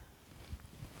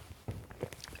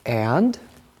 And?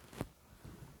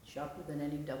 Sharper than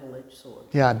any double-edged sword.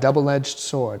 Yeah, double-edged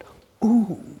sword.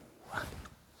 Ooh.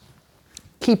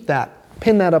 Keep that.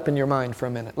 Pin that up in your mind for a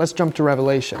minute. Let's jump to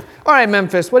Revelation. All right,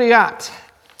 Memphis, what do you got?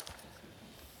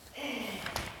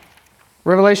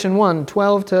 Revelation 1,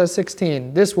 12 to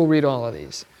 16. This will read all of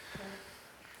these.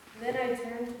 Then I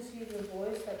turned to see the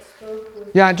voice that spoke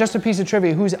with... Yeah, just a piece of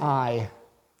trivia. Who's I?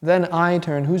 Then I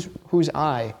turned. Who's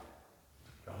I?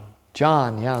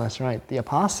 John, yeah, that's right. The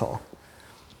apostle.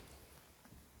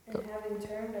 And having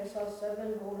turned, I saw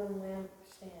 7 golden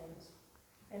lampstands.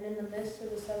 And in the midst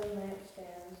of the 7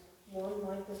 lampstands, one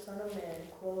like the Son of Man,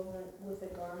 clothed with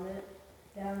a garment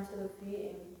down to the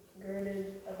feet and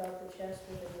girded about the chest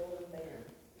with a golden band.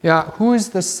 Yeah, who is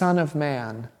the Son of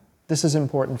Man? This is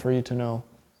important for you to know.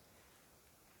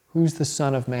 Who's the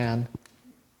Son of Man?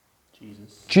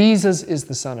 Jesus. Jesus is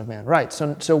the Son of Man. Right,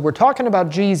 so we're talking about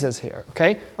Jesus here,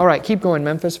 okay? All right, keep going,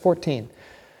 Memphis, 14.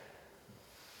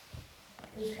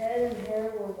 His head and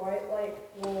hair were white like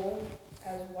wool,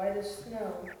 as white as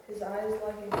snow. His eyes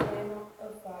like a flame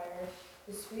of fire.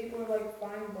 His feet were like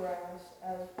fine brass,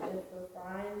 as if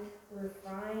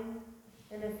refined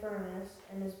in a furnace,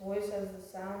 and his voice as the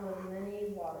sound of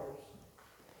many waters.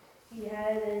 He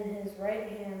had in his right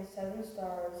hand 7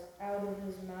 stars. Out of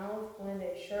his mouth went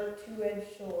a sharp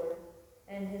 2-edged sword,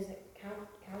 and his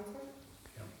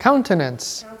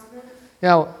Countenance.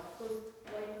 Yeah, was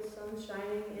like the sun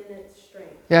shining in its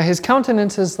strength. yeah, his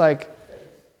countenance is like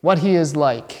what he is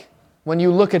like. When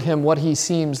you look at him, what he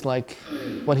seems like,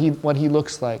 what he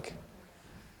looks like.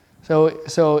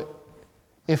 So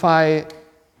if I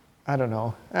don't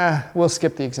know, we'll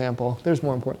skip the example. There's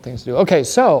more important things to do. Okay,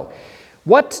 so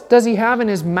what does he have in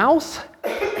his mouth?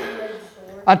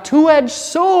 A 2-edged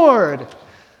sword.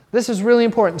 This is really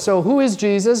important. So who is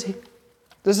Jesus?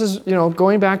 This is,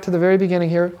 going back to the very beginning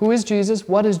here. Who is Jesus?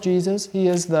 What is Jesus? He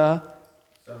is the...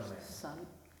 Son.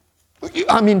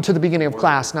 To the beginning of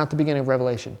class, not the beginning of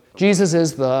Revelation. Jesus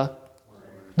is the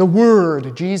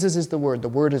Word. Jesus is the Word. The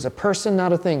Word is a person,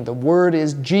 not a thing. The Word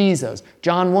is Jesus.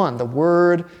 John 1, the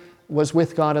Word was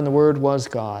with God and the Word was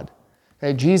God.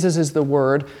 Okay, Jesus is the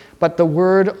Word, but the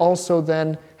Word also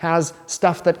then has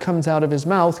stuff that comes out of his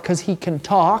mouth because he can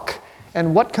talk.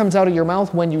 And what comes out of your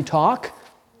mouth when you talk?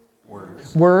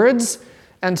 Words. Words.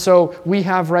 And so we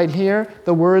have right here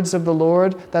the words of the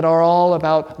Lord that are all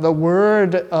about the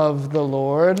Word of the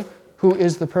Lord, who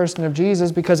is the person of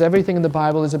Jesus, because everything in the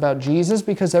Bible is about Jesus,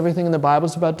 because everything in the Bible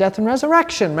is about death and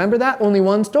resurrection. Remember that? Only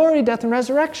one story, death and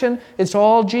resurrection. It's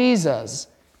all Jesus.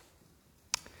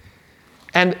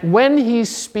 And when he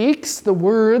speaks, the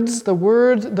words,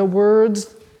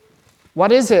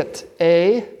 what is it?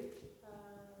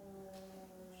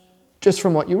 Just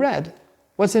from what you read.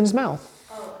 What's in his mouth?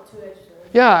 Oh, a two-edged sword.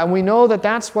 Yeah, and we know that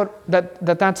that's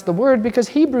the Word, because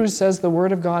Hebrews says the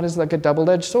Word of God is like a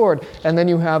double-edged sword. And then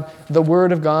you have the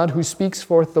Word of God who speaks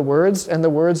forth the words, and the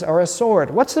words are a sword.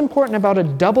 What's important about a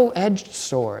double-edged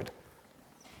sword?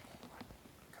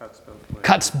 Cuts both ways.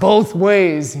 Cuts both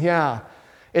ways, yeah.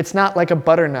 It's not like a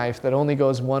butter knife that only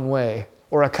goes one way,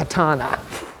 or a katana.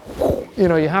 You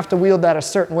know, you have to wield that a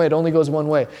certain way. It only goes one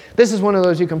way. This is one of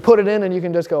those you can put it in and you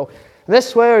can just go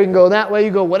this way, or you can go that way.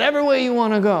 You go whatever way you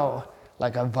want to go,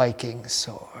 like a Viking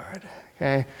sword.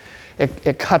 Okay,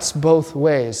 it cuts both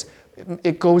ways.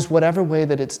 It goes whatever way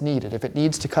that it's needed. If it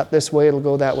needs to cut this way, it'll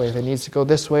go that way. If it needs to go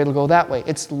this way, it'll go that way.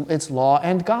 It's law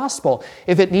and gospel.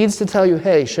 If it needs to tell you,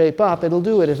 hey, shape up, it'll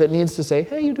do it. If it needs to say,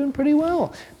 hey, you're doing pretty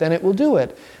well, then it will do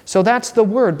it. So that's the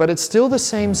Word, but it's still the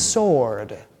same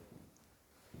sword.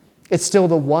 It's still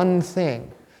the one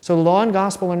thing. So law and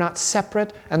gospel are not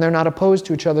separate, and they're not opposed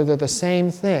to each other. They're the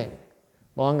same thing.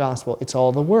 Law and gospel, it's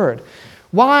all the Word.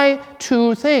 Why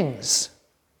two things?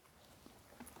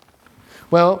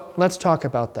 Well, let's talk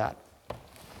about that.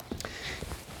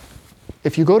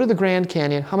 If you go to the Grand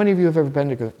Canyon, how many of you have ever been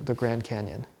to the Grand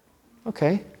Canyon?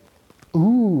 Okay.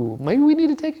 Ooh, maybe we need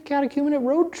to take a catechumenate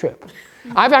road trip.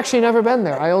 I've actually never been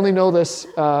there. I only know this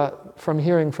from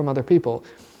hearing from other people.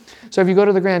 So if you go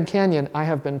to the Grand Canyon, I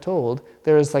have been told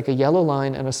there is like a yellow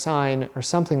line and a sign or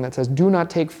something that says, do not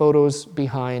take photos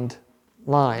behind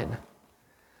line.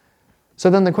 So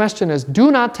then the question is,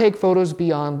 do not take photos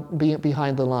behind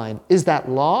the line. Is that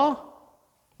law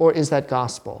or is that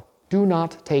gospel? Do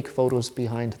not take photos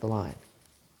behind the line.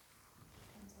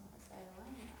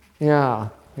 Yeah,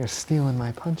 you're stealing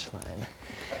my punchline.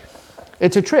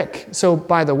 It's a trick. So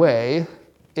by the way,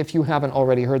 if you haven't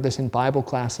already heard this in Bible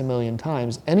class a million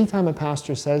times, anytime a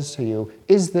pastor says to you,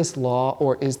 is this law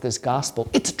or is this gospel?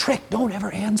 It's a trick. Don't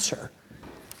ever answer.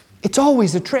 It's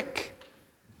always a trick.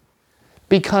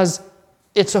 Because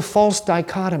it's a false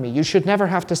dichotomy. You should never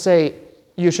have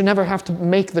to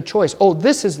make the choice, oh,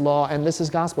 this is law and this is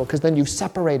gospel, because then you've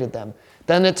separated them.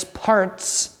 Then it's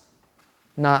parts,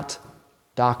 not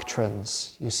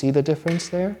doctrines. You see the difference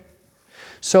there?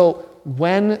 So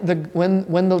when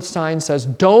the sign says,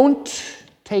 don't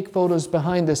take photos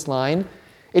behind this line,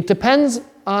 it depends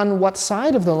on what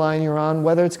side of the line you're on,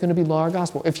 whether it's going to be law or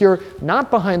gospel. If you're not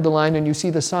behind the line and you see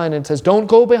the sign and it says, don't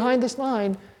go behind this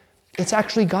line, it's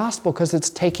actually gospel because it's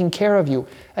taking care of you.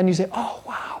 And you say, oh,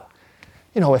 wow.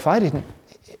 You know,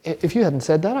 if you hadn't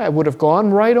said that, I would have gone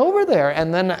right over there.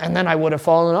 And then I would have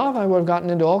fallen off. I would have gotten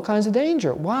into all kinds of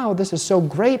danger. Wow, this is so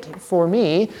great for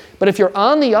me. But if you're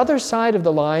on the other side of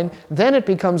the line, then it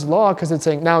becomes law because it's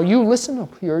saying, now you listen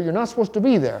up here. You're not supposed to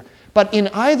be there. But in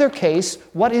either case,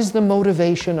 what is the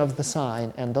motivation of the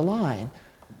sign and the line?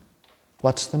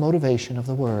 What's the motivation of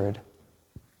the Word?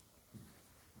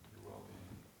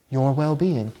 Your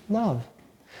well-being, love.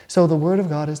 So the Word of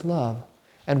God is love.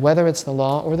 And whether it's the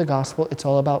law or the gospel, it's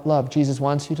all about love. Jesus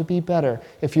wants you to be better.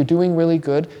 If you're doing really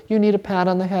good, you need a pat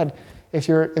on the head. If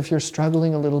you're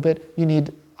struggling a little bit, you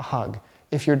need a hug.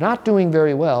 If you're not doing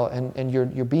very well and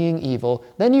you're being evil,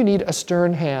 then you need a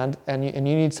stern hand and you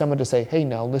need someone to say, hey,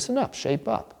 now listen up, shape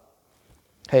up.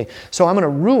 Hey, so I'm going to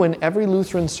ruin every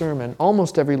Lutheran sermon,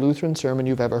 almost every Lutheran sermon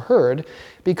you've ever heard,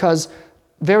 because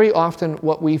very often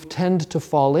what we tend to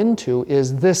fall into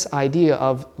is this idea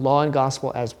of law and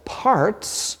gospel as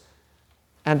parts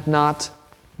and not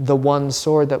the one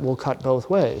sword that will cut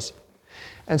both ways.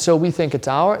 And so we think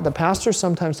the pastors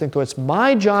sometimes think, oh, it's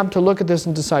my job to look at this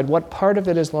and decide what part of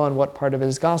it is law and what part of it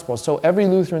is gospel. So every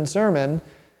Lutheran sermon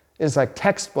is like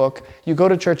textbook. You go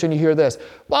to church and you hear this,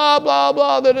 blah, blah,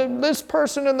 blah, that this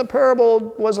person in the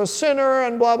parable was a sinner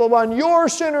and blah, blah, blah, and you're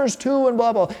sinners too and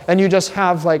blah, blah. And you just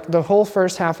have like the whole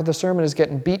first half of the sermon is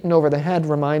getting beaten over the head,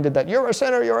 reminded that you're a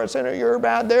sinner, you're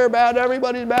bad, they're bad,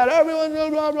 everybody's bad, everyone's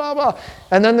blah, blah, blah.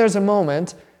 And then there's a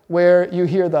moment where you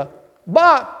hear the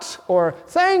but, or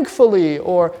thankfully,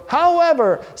 or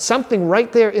however, something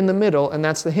right there in the middle, and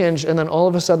that's the hinge, and then all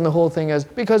of a sudden the whole thing is,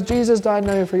 because Jesus died,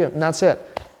 now you're forgiven, and that's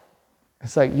it.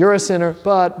 It's like, you're a sinner,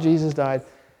 but Jesus died.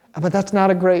 But that's not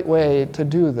a great way to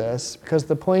do this, because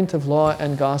the point of law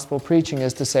and gospel preaching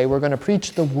is to say, we're going to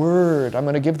preach the Word. I'm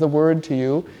going to give the Word to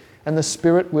you, and the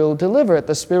Spirit will deliver it.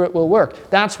 The Spirit will work.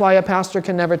 That's why a pastor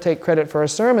can never take credit for a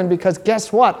sermon, because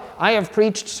guess what? I have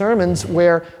preached sermons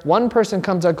where one person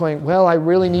comes out going, well, I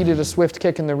really needed a swift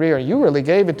kick in the rear. You really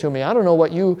gave it to me. I don't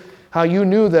know how you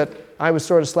knew that I was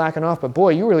sort of slacking off, but boy,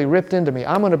 you really ripped into me.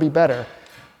 I'm going to be better.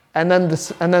 And then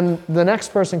the next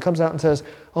person comes out and says,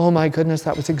 oh my goodness,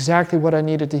 that was exactly what I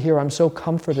needed to hear. I'm so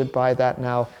comforted by that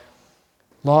now.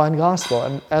 Law and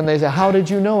gospel. And they say, how did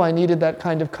you know I needed that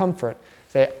kind of comfort?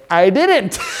 Say, I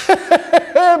didn't.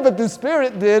 But the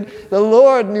Spirit did. The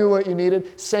Lord knew what you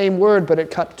needed. Same word, but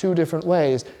it cut two different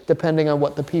ways, depending on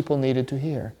what the people needed to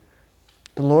hear.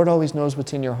 The Lord always knows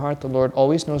what's in your heart. The Lord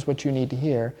always knows what you need to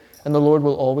hear. And the Lord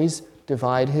will always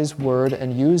divide His word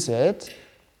and use it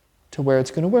to where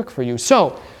it's going to work for you.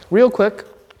 So, real quick,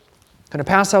 I'm going to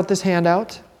pass out this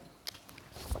handout.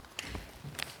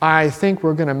 I think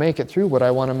we're going to make it through what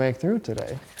I want to make through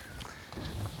today.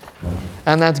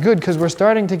 And that's good, because we're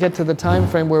starting to get to the time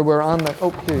frame where we're on the,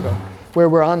 here you go, where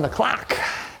we're on the clock,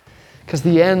 because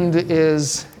the end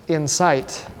is in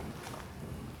sight.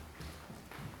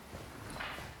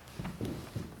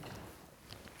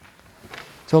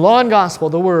 So law and gospel,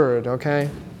 the Word, okay?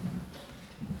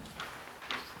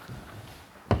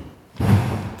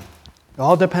 It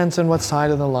all depends on what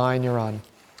side of the line you're on.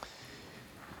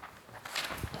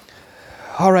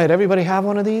 All right, everybody have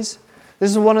one of these?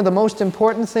 This is one of the most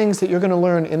important things that you're going to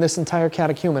learn in this entire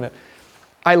catechumenate.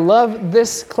 I love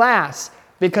this class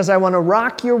because I want to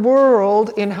rock your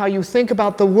world in how you think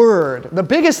about the Word. The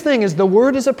biggest thing is the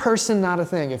Word is a person, not a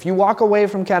thing. If you walk away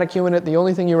from catechumenate, the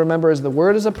only thing you remember is the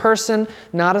Word is a person,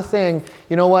 not a thing.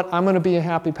 You know what? I'm going to be a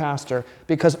happy pastor,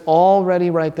 because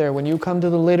already right there, when you come to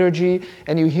the liturgy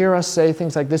and you hear us say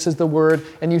things like, this is the Word,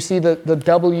 and you see the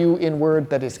W in Word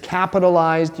that is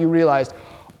capitalized, you realize,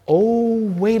 oh,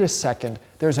 wait a second.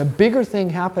 There's a bigger thing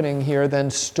happening here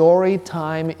than story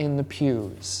time in the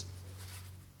pews.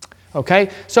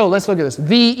 Okay, so let's look at this.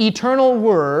 The eternal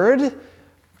Word,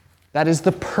 that is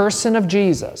the person of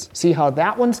Jesus. See how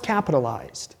that one's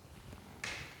capitalized.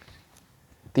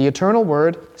 The eternal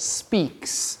Word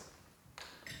speaks.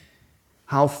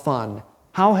 How fun.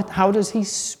 How does He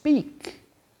speak?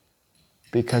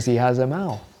 Because He has a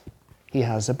mouth. He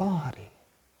has a body.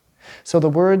 So the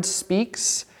Word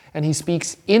speaks, and He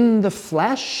speaks in the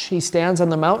flesh. He stands on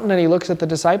the mountain and He looks at the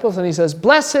disciples and He says,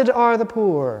 blessed are the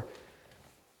poor.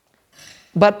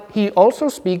 But He also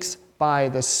speaks by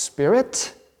the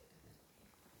Spirit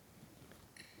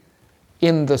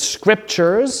in the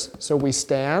Scriptures. So we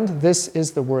stand. This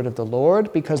is the word of the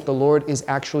Lord, because the Lord is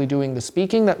actually doing the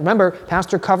speaking. That, remember,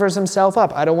 pastor covers himself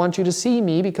up. I don't want you to see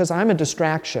me because I'm a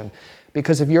distraction.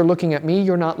 Because if you're looking at me,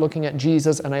 you're not looking at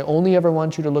Jesus, and I only ever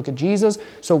want you to look at Jesus.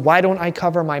 So why don't I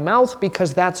cover my mouth?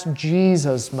 Because that's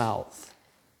Jesus' mouth.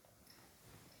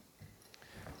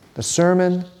 The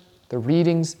sermon, the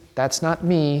readings, that's not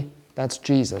me, that's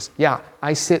Jesus. Yeah,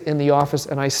 I sit in the office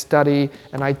and I study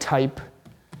and I type.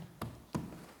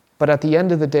 But at the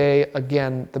end of the day,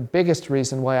 again, the biggest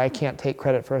reason why I can't take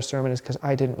credit for a sermon is because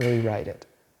I didn't really write it.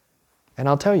 And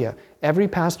I'll tell you, every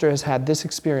pastor has had this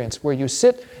experience where you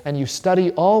sit and you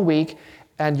study all week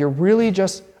and you're really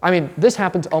just, this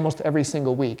happens almost every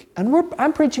single week. And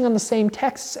I'm preaching on the same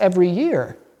texts every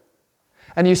year.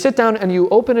 And you sit down and you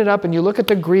open it up and you look at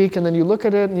the Greek and then you look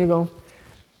at it and you go,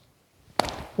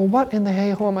 well, what in the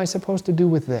hey-ho am I supposed to do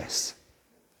with this?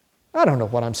 I don't know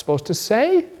what I'm supposed to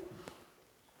say.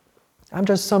 I'm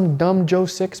just some dumb Joe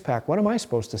Sixpack. What am I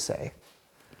supposed to say?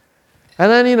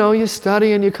 And then, you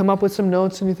study and you come up with some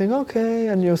notes and you think, okay,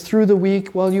 and through the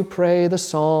week, you pray the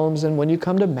Psalms, and when you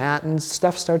come to Matins,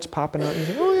 stuff starts popping out, and you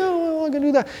think, oh yeah, well, I can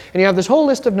do that. And you have this whole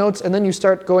list of notes, and then you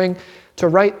start going to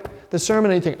write the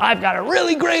sermon, and you think, I've got a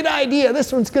really great idea,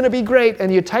 this one's going to be great,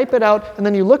 and you type it out, and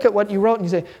then you look at what you wrote, and you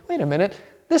say, wait a minute,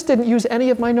 this didn't use any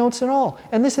of my notes at all,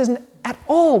 and this isn't at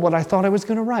all what I thought I was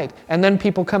going to write. And then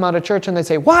people come out of church and they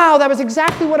say, wow, that was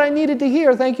exactly what I needed to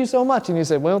hear, thank you so much. And you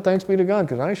say, well, thanks be to God,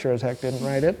 because I sure as heck didn't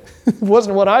write it. It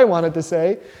wasn't what I wanted to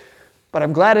say, but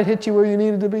I'm glad it hit you where you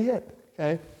needed to be hit.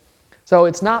 Okay? So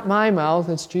it's not my mouth,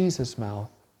 it's Jesus' mouth.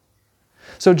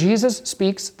 So Jesus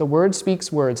speaks, the Word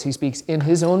speaks words. He speaks in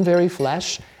His own very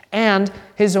flesh, and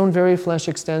His own very flesh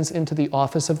extends into the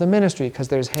office of the ministry, because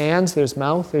there's hands, there's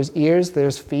mouth, there's ears,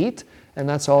 there's feet, and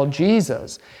that's all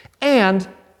Jesus. And,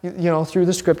 through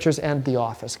the Scriptures and the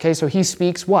office. Okay, so He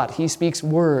speaks what? He speaks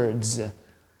words.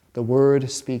 The Word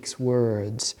speaks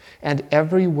words. And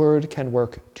every word can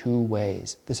work two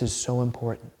ways. This is so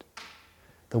important.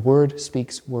 The Word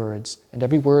speaks words, and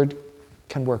every word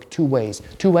can work two ways.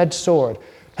 Two-edged sword.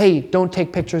 Hey, don't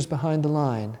take pictures behind the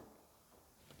line.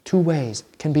 Two ways.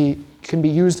 Can be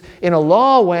used in a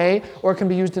law way or it can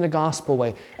be used in a gospel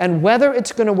way. And whether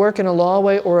it's going to work in a law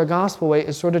way or a gospel way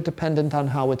is sort of dependent on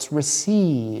how it's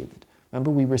received.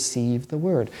 Remember, we receive the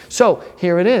word. So,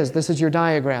 here it is. This is your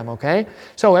diagram, okay?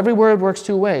 So, every word works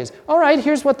two ways. All right,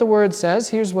 here's what the word says.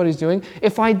 Here's what he's doing.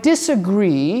 If I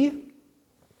disagree,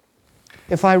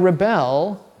 if I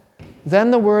rebel,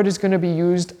 then the word is going to be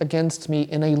used against me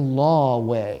in a law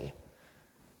way,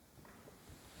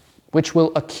 which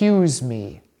will accuse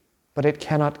me, but it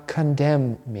cannot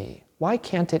condemn me. Why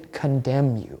can't it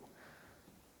condemn you?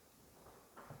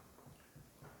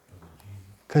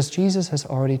 Because Jesus has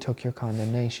already took your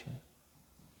condemnation.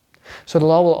 So the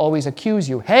law will always accuse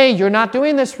you. Hey, you're not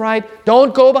doing this right.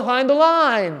 Don't go behind the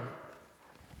line.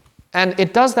 And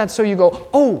it does that so you go,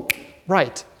 oh,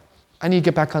 right. I need to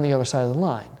get back on the other side of the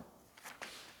line.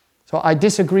 So I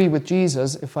disagree with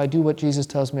Jesus if I do what Jesus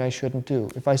tells me I shouldn't do.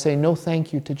 If I say no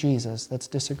thank you to Jesus, that's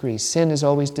disagree. Sin is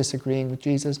always disagreeing with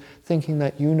Jesus, thinking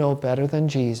that you know better than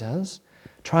Jesus,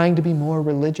 trying to be more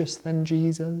religious than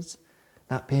Jesus,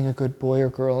 not being a good boy or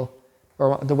girl,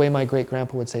 or the way my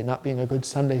great-grandpa would say, not being a good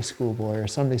Sunday school boy or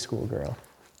Sunday school girl.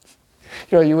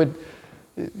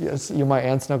 My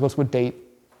aunts and uncles would date.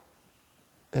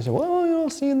 They say, well,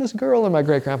 seeing this girl, and my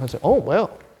great-grandpa would say, oh,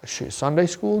 well, is she a Sunday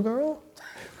school girl?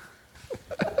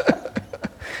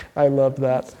 I love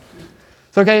that.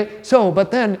 Okay, so, but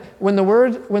then, when the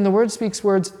word speaks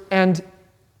words and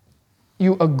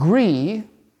you agree,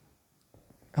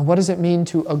 and what does it mean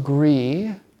to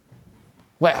agree?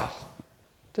 Well,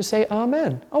 to say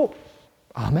amen. Oh,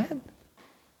 amen.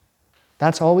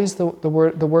 That's always the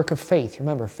work of faith.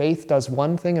 Remember, faith does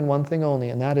one thing and one thing only,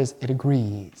 and that is it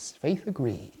agrees. Faith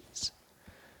agrees.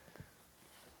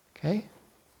 Okay?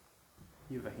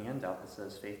 You have a handout that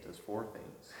says faith does four things.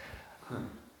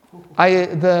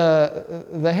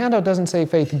 The handout doesn't say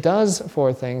faith does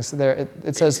four things.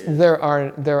 It says there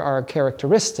are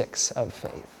characteristics of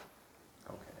faith.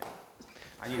 Okay.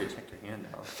 I need to check your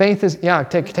handout. Faith is,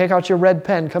 take out your red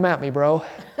pen. Come at me, bro.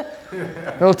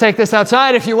 We'll take this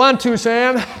outside if you want to,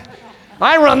 Sam.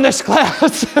 I run this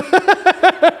class.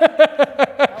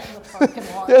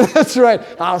 Yeah, that's right.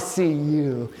 I'll see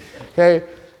you. Okay?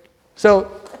 So,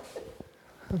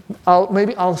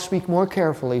 I'll speak more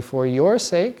carefully for your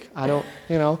sake. I don't,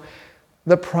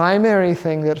 the primary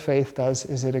thing that faith does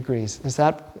is it agrees. Is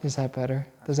that better?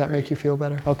 Does that make you feel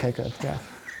better? Okay, good. Yeah.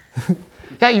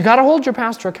 Yeah, you got to hold your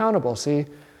pastor accountable. See,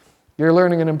 you're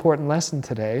learning an important lesson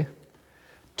today.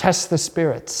 Test the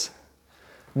spirits.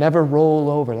 Never roll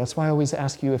over. That's why I always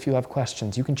ask you if you have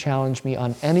questions. You can challenge me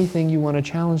on anything you want to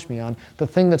challenge me on. The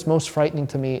thing that's most frightening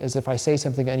to me is if I say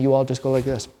something and you all just go like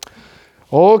this.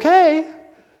 Okay.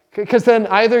 Because then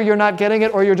either you're not getting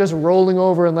it or you're just rolling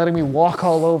over and letting me walk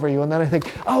all over you. And then I think,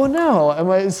 oh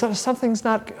no, something's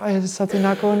not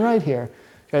going right here.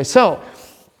 Okay, so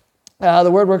the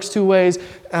word works two ways.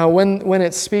 When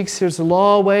it speaks, there's the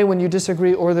law way when you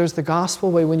disagree, or there's the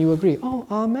gospel way when you agree. Oh,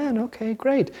 amen. Okay,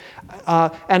 great.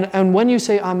 And when you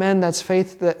say amen, that's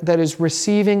faith that is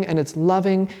receiving, and it's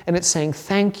loving, and it's saying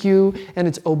thank you, and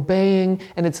it's obeying,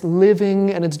 and it's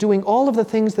living, and it's doing all of the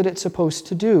things that it's supposed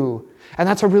to do. And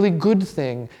that's a really good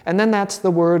thing. And then that's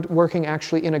the word working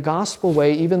actually in a gospel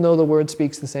way, even though the word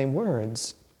speaks the same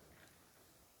words.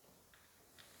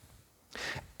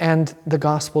 And the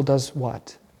gospel does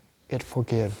what? It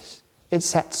forgives. It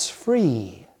sets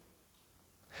free.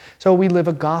 So we live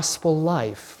a gospel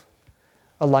life,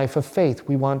 a life of faith.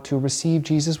 We want to receive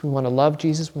Jesus. We want to love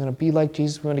Jesus. We want to be like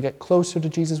Jesus. We want to get closer to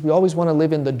Jesus. We always want to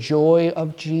live in the joy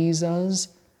of Jesus.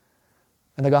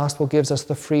 And the gospel gives us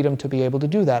the freedom to be able to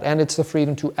do that. And it's the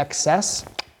freedom to access,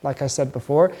 like I said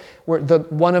before.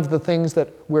 One of the things that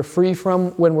we're free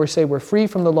from when we say we're free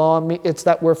from the law, it's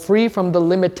that we're free from the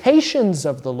limitations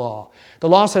of the law. The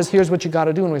law says, here's what you got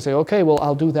to do. And we say, okay, well,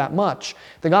 I'll do that much.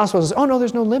 The gospel says, oh, no,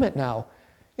 there's no limit now.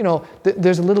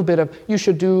 There's a little bit of, you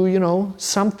should do,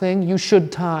 something, you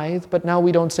should tithe. But now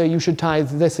we don't say you should tithe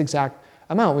this exact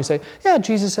amount. We say, yeah,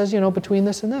 Jesus says, between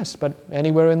this and this. But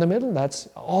anywhere in the middle, that's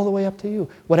all the way up to you.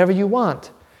 Whatever you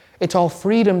want. It's all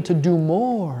freedom to do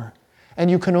more. And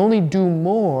you can only do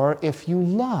more if you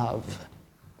love.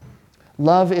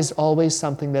 Love is always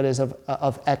something that is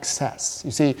of excess.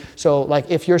 You see, so like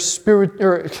if your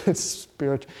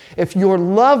if your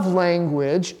love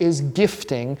language is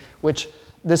gifting, which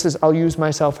I'll use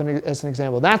myself as an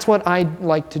example. That's what I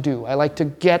like to do. I like to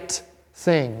get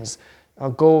things. I'll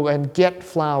go and get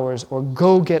flowers or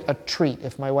go get a treat.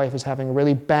 If my wife is having a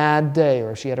really bad day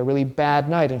or she had a really bad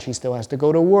night and she still has to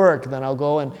go to work, then I'll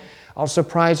go and I'll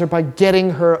surprise her by getting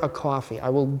her a coffee. I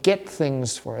will get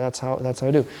things for her. That's how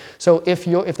I do. So if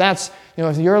your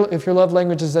love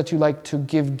language is that you like to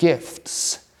give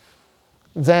gifts,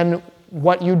 then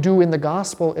what you do in the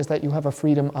gospel is that you have a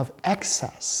freedom of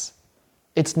excess.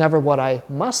 It's never what I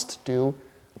must do.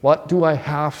 What do I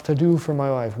have to do for my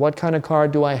wife? What kind of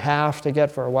card do I have to get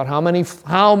for her?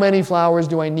 How many flowers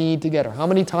do I need to get her? How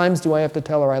many times do I have to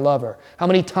tell her I love her? How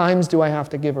many times do I have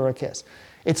to give her a kiss?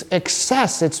 It's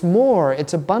excess, it's more,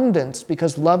 it's abundance,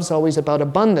 because love's always about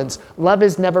abundance. Love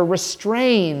is never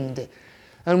restrained.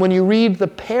 And when you read the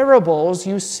parables,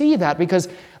 you see that, because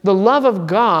the love of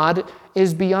God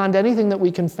is beyond anything that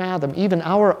we can fathom. Even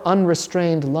our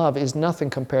unrestrained love is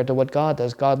nothing compared to what God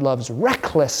does. God loves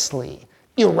recklessly,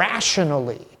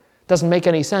 irrationally. Doesn't make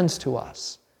any sense to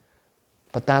us.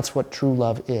 But that's what true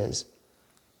love is.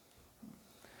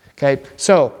 Okay,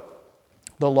 so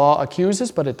the law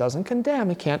accuses, but it doesn't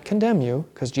condemn. It can't condemn you,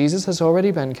 because Jesus has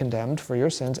already been condemned for your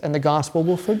sins, and the gospel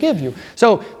will forgive you.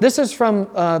 So this is from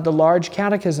the large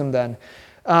catechism then.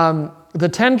 The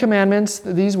Ten Commandments,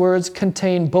 these words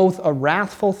contain both a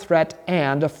wrathful threat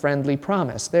and a friendly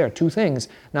promise. There are two things,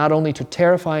 not only to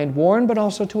terrify and warn, but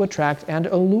also to attract and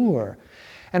allure.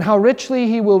 And how richly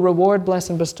he will reward, bless,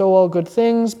 and bestow all good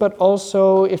things, but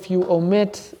also if you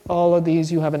omit all of these,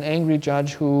 you have an angry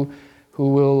judge who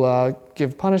will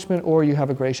give punishment, or you have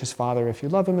a gracious Father if you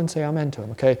love him and say amen to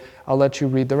him. Okay, I'll let you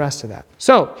read the rest of that.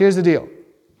 So, here's the deal.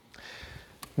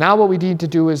 Now what we need to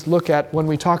do is look at, when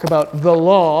we talk about the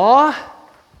law,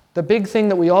 the big thing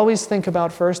that we always think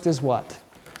about first is what?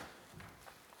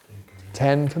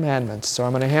 10 Commandments. So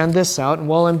I'm going to hand this out, and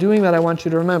while I'm doing that, I want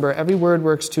you to remember every word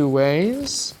works two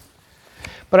ways.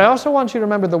 But I also want you to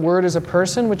remember the Word is a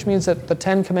person, which means that the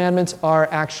 10 Commandments are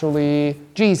actually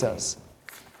Jesus.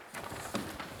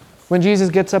 When Jesus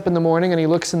gets up in the morning and he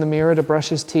looks in the mirror to brush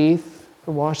his teeth,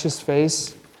 to wash his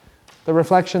face, the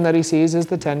reflection that he sees is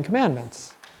the 10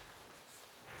 Commandments.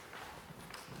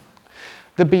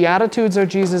 The Beatitudes are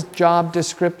Jesus' job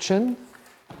description.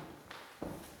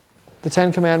 The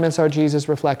 10 Commandments are Jesus'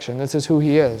 reflection. This is who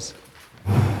he is.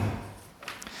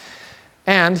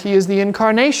 And he is the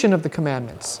incarnation of the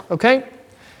commandments. Okay?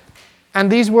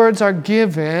 And these words are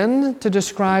given to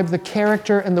describe the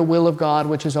character and the will of God,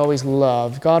 which is always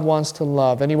love. God wants to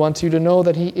love, and he wants you to know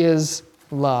that he is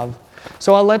love.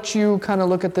 So I'll let you kind of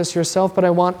look at this yourself, but I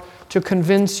want to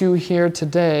convince you here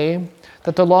today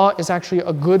that the law is actually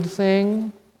a good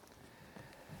thing,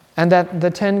 and that the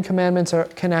 10 Commandments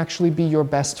can actually be your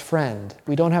best friend.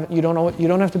 You don't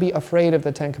have to be afraid of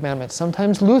the 10 Commandments.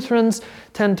 Sometimes Lutherans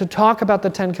tend to talk about the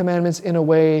 10 Commandments in a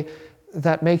way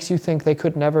that makes you think they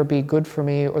could never be good for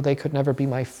me or they could never be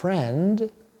my friend,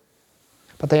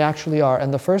 but they actually are.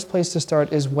 And the first place to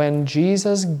start is when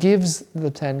Jesus gives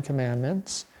the 10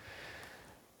 Commandments,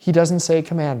 he doesn't say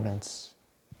commandments.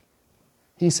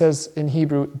 He says in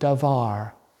Hebrew,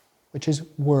 davar, which is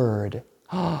word.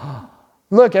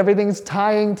 Look, everything's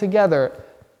tying together.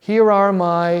 Here are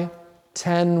my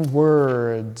 10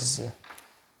 words.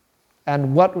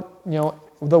 And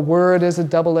the word is a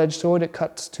double-edged sword. It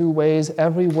cuts two ways.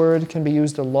 Every word can be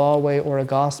used a law way or a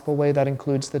gospel way. That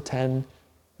includes the 10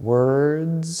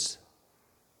 words.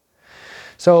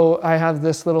 So I have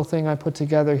this little thing I put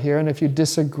together here, and if you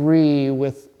disagree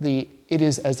with the "it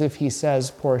is as if he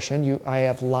says" portion, I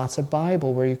have lots of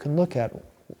Bible where you can look at.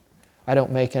 I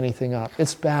don't make anything up.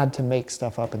 It's bad to make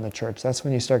stuff up in the church. That's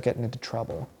when you start getting into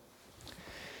trouble.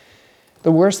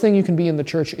 The worst thing you can be in the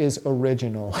church is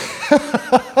original.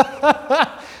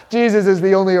 Jesus is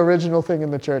the only original thing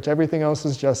in the church. Everything else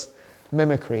is just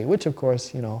mimicry, which of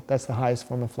course, that's the highest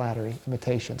form of flattery,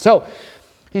 imitation. So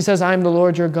he says, I'm the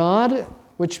Lord your God,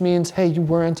 which means, hey, you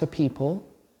weren't a people,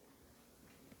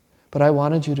 but I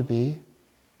wanted you to be.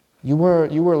 You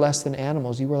were less than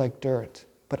animals. You were like dirt,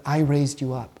 but I raised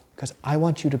you up. Because I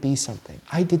want you to be something.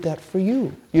 I did that for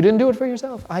you. You didn't do it for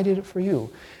yourself. I did it for you.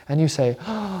 And you say,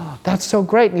 oh, that's so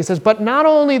great. And he says, but not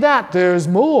only that, there's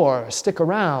more. Stick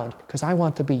around, because I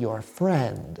want to be your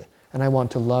friend, and I want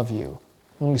to love you.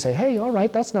 And we say, hey, all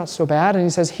right, that's not so bad. And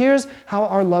he says, here's how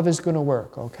our love is going to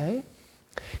work, okay?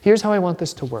 Here's how I want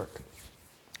this to work.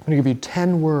 I'm going to give you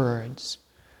 10 words.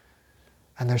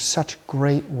 And they're such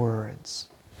great words.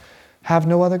 Have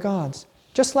no other gods.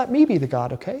 Just let me be the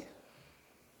God, okay?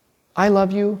 I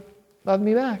love you, love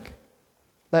me back.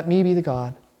 Let me be the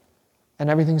God, and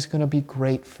everything's going to be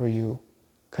great for you,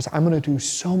 because I'm going to do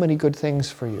so many good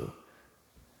things for you.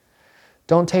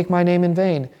 Don't take my name in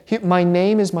vain. My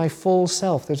name is my full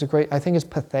self. There's a great, I think it's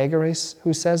Pythagoras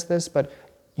who says this, but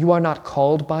you are not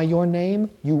called by your name,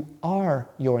 you are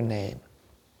your name.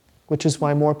 Which is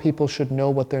why more people should know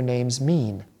what their names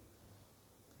mean.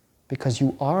 Because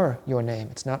you are your name.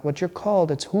 It's not what you're called,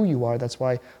 it's who you are. That's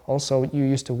why also you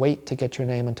used to wait to get your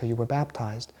name until you were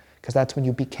baptized. Because that's when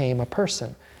you became a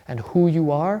person. And who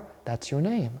you are, that's your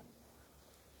name.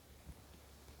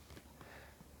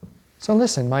 So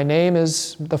listen, my name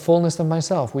is the fullness of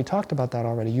myself. We talked about that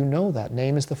already. You know that.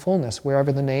 Name is the fullness.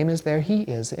 Wherever the name is, there he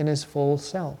is in his full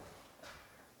self.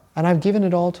 And I've given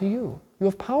it all to you. You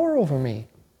have power over me.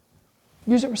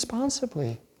 Use it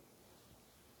responsibly.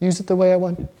 Use it the way I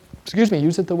want.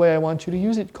 Use it the way I want you to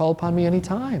use it. Call upon me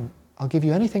anytime. I'll give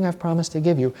you anything I've promised to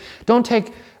give you. Don't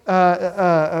take,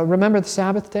 remember the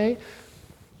Sabbath day?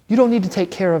 You don't need to take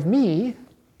care of me.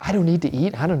 I don't need to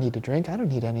eat. I don't need to drink. I don't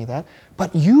need any of that.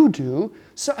 But you do.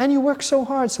 So, and you work so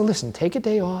hard. So listen, take a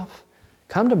day off.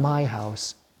 Come to my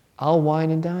house. I'll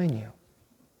wine and dine you.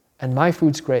 And my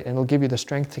food's great, and it'll give you the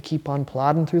strength to keep on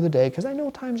plodding through the day, because I know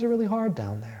times are really hard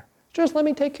down there. Just let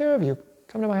me take care of you.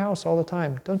 Come to my house all the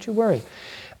time. Don't you worry.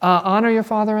 Honor your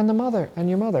father and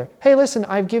your mother. Hey, listen,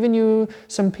 I've given you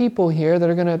some people here that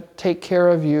are going to take care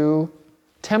of you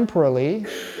temporally.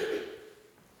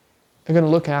 They're going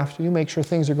to look after you, make sure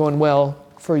things are going well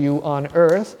for you on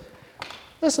earth.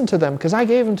 Listen to them, because I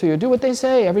gave them to you. Do what they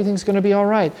say. Everything's going to be all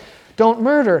right. Don't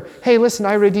murder. Hey, listen,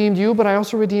 I redeemed you, but I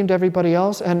also redeemed everybody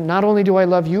else. And not only do I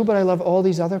love you, but I love all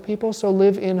these other people. So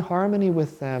live in harmony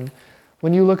with them.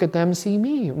 When you look at them, see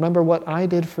me. Remember what I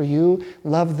did for you.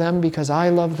 Love them because I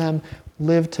love them.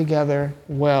 Live together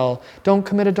well. Don't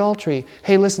commit adultery.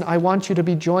 Hey, listen, I want you to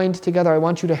be joined together. I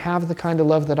want you to have the kind of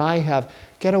love that I have.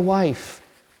 Get a wife.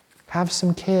 Have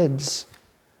some kids.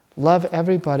 Love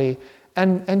everybody.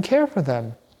 And care for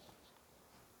them.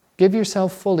 Give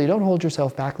yourself fully. Don't hold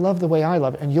yourself back. Love the way I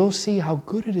love it. And you'll see how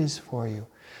good it is for you.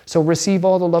 So receive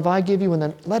all the love I give you and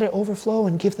then let it overflow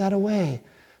and give that away.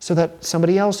 So that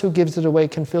somebody else who gives it away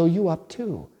can fill you up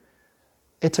too.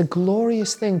 It's a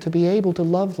glorious thing to be able to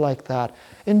love like that.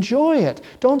 Enjoy it.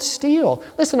 Don't steal.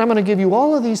 Listen, I'm going to give you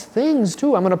all of these things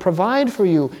too. I'm going to provide for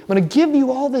you. I'm going to give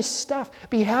you all this stuff.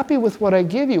 Be happy with what I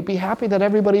give you. Be happy that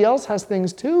everybody else has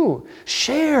things too.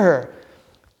 Share.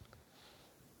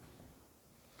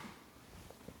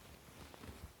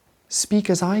 Speak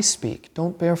as I speak.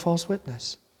 Don't bear false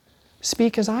witness.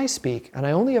 Speak as I speak, and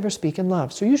I only ever speak in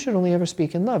love. So you should only ever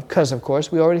speak in love, because, of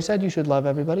course, we already said you should love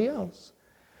everybody else.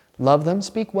 Love them,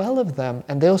 speak well of them,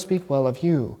 and they'll speak well of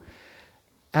you.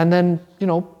 And then,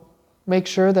 make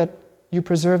sure that you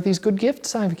preserve these good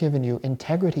gifts I've given you.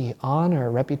 Integrity,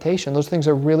 honor, reputation. Those things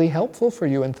are really helpful for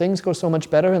you, and things go so much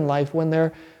better in life when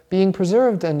they're being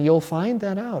preserved, and you'll find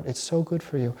that out. It's so good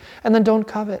for you. And then don't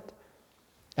covet.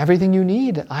 Everything you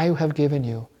need, I have given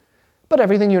you. But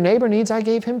everything your neighbor needs, I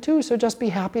gave him too. So just be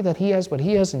happy that he has what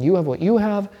he has and you have what you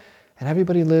have, and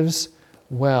everybody lives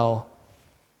well.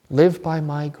 Live by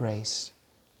my grace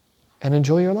and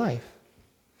enjoy your life.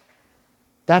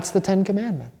 That's the 10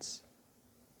 Commandments.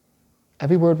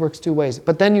 Every word works two ways.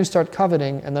 But then you start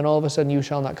coveting, and then all of a sudden you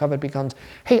shall not covet becomes,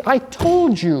 hey, I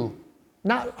told you.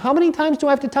 Not, how many times do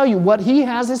I have to tell you? What he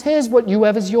has is his, what you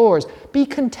have is yours. Be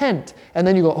content. And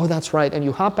then you go, oh, that's right. And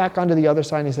you hop back onto the other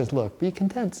side and he says, look, be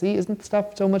content. See, isn't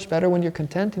stuff so much better when you're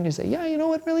content? And you say, yeah,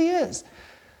 it really is.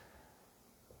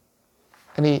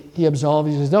 And he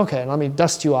absolves you. He says, okay, let me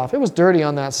dust you off. It was dirty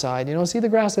on that side. See, the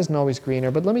grass isn't always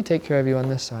greener, but let me take care of you on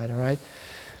this side, all right?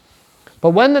 But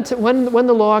when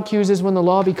the law accuses, when the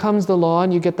law becomes the law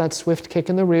and you get that swift kick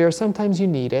in the rear, sometimes you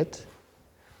need it.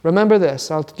 Remember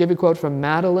this. I'll give you a quote from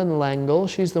Madeleine L'Engle.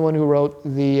 She's the one who wrote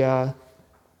what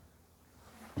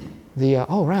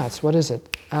is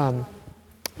it?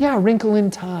 Wrinkle in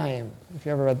Time, if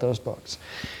you ever read those books.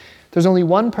 There's only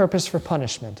one purpose for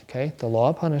punishment, okay? The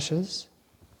law punishes,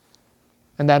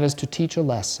 and that is to teach a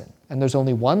lesson. And there's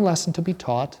only one lesson to be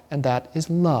taught, and that is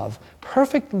love.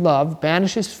 Perfect love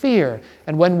banishes fear,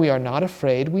 and when we are not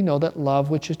afraid, we know that love,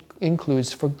 which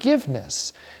includes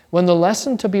forgiveness. When the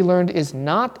lesson to be learned is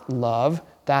not love,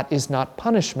 that is not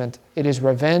punishment. It is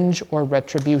revenge or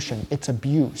retribution. It's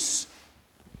abuse.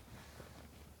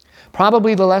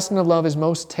 Probably the lesson of love is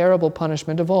most terrible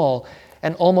punishment of all,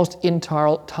 and almost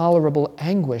intolerable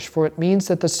anguish, for it means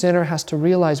that the sinner has to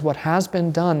realize what has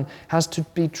been done, has to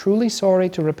be truly sorry,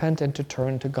 to repent, and to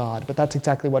turn to God. But that's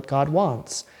exactly what God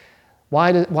wants.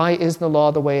 Why is the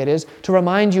law the way it is? To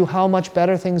remind you how much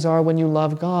better things are when you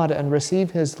love God and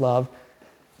receive His love,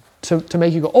 to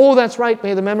make you go, oh, that's right,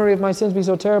 may the memory of my sins be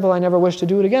so terrible, I never wish to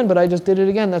do it again, but I just did it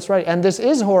again, that's right. And this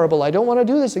is horrible, I don't want to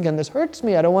do this again, this hurts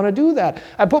me, I don't want to do that.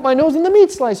 I put my nose in the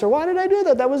meat slicer, why did I do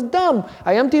that? That was dumb.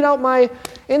 I emptied out my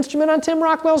instrument on Tim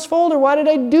Rockwell's folder, why did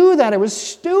I do that? It was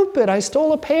stupid, I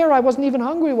stole a pear, I wasn't even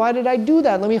hungry, why did I do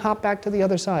that? Let me hop back to the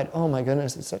other side. Oh my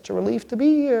goodness, it's such a relief to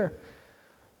be here.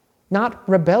 Not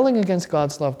rebelling against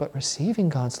God's love, but receiving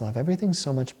God's love. Everything's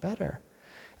so much better.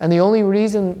 And the only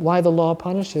reason why the law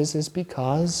punishes is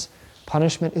because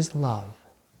punishment is love.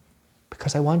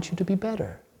 Because I want you to be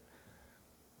better.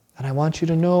 And I want you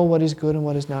to know what is good and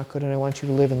what is not good, and I want you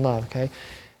to live in love, okay?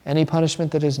 Any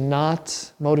punishment that is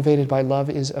not motivated by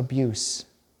love is abuse.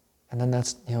 And then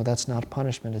that's not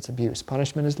punishment, it's abuse.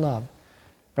 Punishment is love.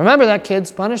 Remember that,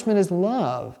 kids, punishment is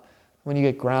love. When you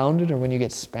get grounded or when you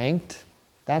get spanked,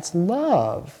 that's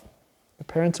love. The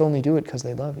parents only do it because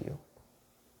they love you.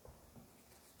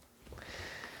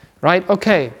 Right?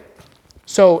 Okay.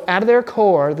 So at their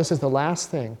core, this is the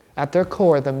last thing. At their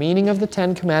core, the meaning of the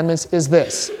Ten Commandments is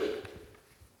this.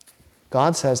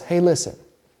 God says, hey, listen,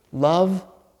 love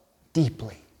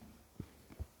deeply.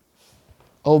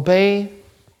 Obey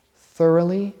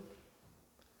thoroughly.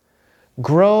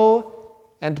 Grow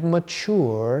and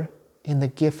mature in the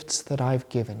gifts that I've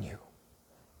given you.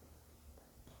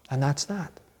 And that's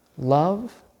that.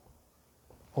 Love,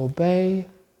 obey,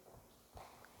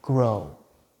 grow.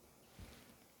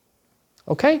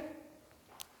 Okay?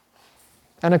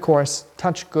 And of course,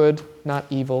 touch good, not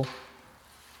evil.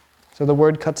 So the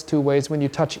word cuts two ways. When you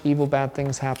touch evil, bad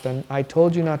things happen. I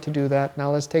told you not to do that.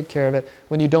 Now let's take care of it.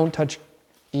 When you don't touch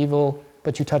evil,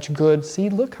 but you touch good, see,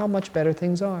 look how much better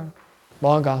things are.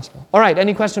 Law and gospel. All right,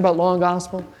 any question about law and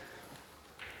gospel?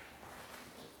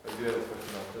 I do have a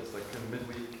question about this. Like in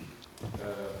midweek,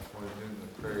 when we're doing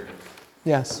the prayers,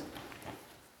 Yes.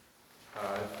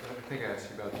 I think I asked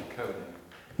you about the coveting.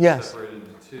 Yes. Separated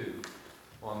into two.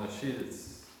 Well, on the sheet,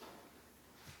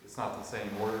 it's not the same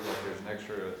order. Like there's an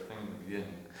extra thing in the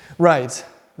beginning. Right,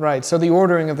 right. So the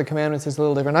ordering of the commandments is a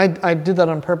little different. I did that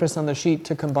on purpose on the sheet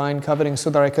to combine coveting so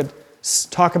that I could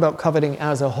talk about coveting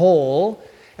as a whole.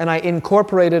 And I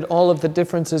incorporated all of the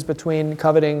differences between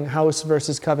coveting house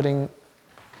versus coveting.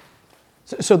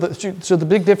 So the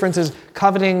big difference is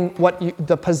coveting what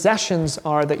the possessions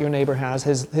are that your neighbor has,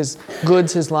 his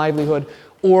goods, his livelihood,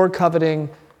 or coveting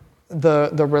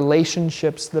the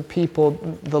relationships, the people,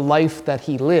 the life that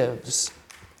he lives.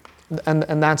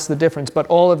 And that's the difference. But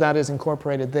all of that is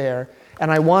incorporated there.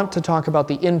 And I want to talk about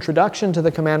the introduction to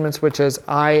the commandments, which is,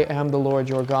 I am the Lord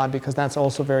your God, because that's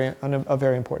also a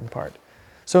very important part.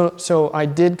 So I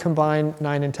did combine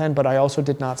 9 and 10, but I also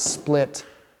did not split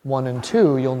 1 and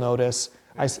 2, you'll notice.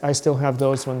 I still have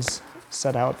those ones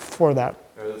set out for that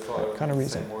kind of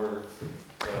reason. Same order,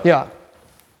 Yeah.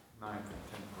 9 and 10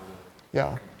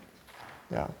 Yeah.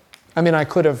 Yeah. I mean, I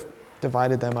could have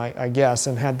divided them, I guess,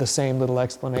 and had the same little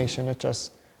explanation.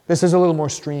 This is a little more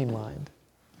streamlined.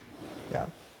 Yeah.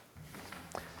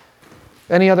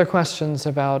 Any other questions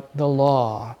about the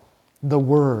law, the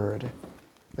word,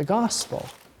 the gospel?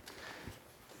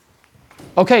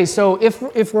 Okay, so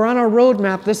if we're on our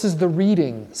roadmap, this is the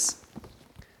readings.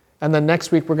 And then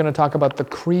next week we're going to talk about the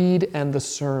creed and the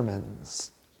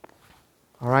sermons.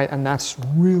 All right, and that's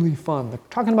really fun.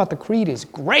 Talking about the creed is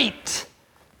great.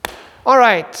 All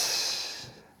right,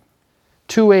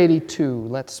 282,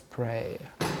 let's pray.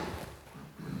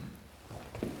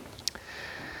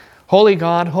 Holy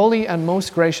God, holy and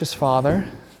most gracious Father,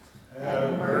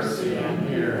 Have mercy and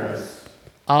hear us.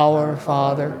 our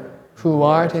Father, who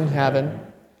art in heaven,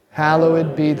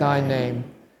 hallowed be thy name.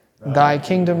 Thy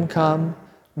kingdom come,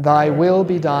 thy will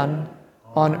be done,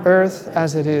 on earth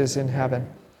as it is in heaven.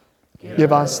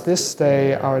 Give us this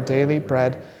day our daily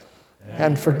bread,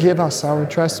 and forgive us our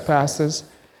trespasses,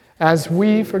 as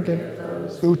we forgive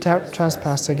those who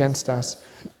trespass against us.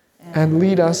 And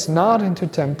lead us not into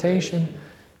temptation,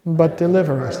 but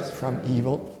deliver us from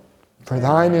evil. For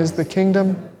thine is the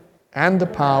kingdom, and the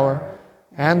power,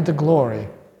 and the glory,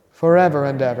 forever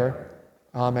and ever.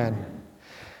 Amen.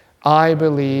 I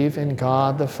believe in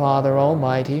God the Father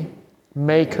Almighty,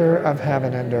 maker of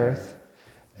heaven and earth,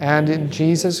 and in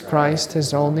Jesus Christ,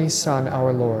 his only Son,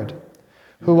 our Lord,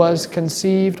 who was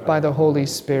conceived by the Holy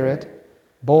Spirit,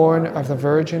 born of the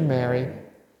Virgin Mary,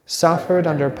 suffered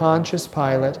under Pontius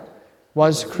Pilate,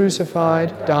 was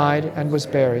crucified, died, and was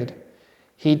buried.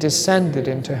 He descended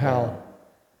into hell.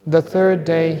 The third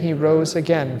day he rose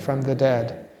again from the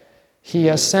dead. He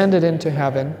ascended into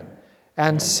heaven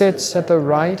and sits at the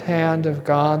right hand of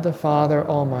God the Father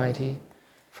Almighty.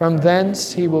 From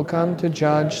thence he will come to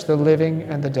judge the living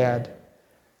and the dead.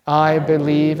 I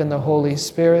believe in the Holy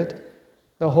Spirit,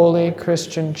 the holy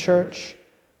Christian church,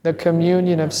 the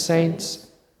communion of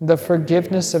saints, the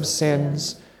forgiveness of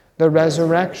sins, the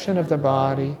resurrection of the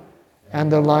body,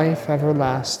 and the life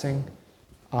everlasting.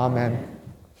 Amen.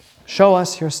 Show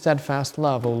us your steadfast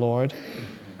love, O Lord.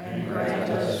 And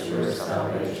grant us your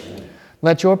salvation.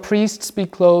 Let your priests be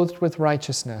clothed with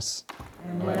righteousness.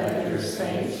 And let your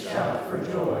saints shout for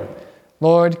joy.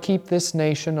 Lord, keep this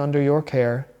nation under your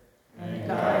care. And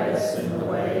guide us in the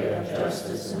way of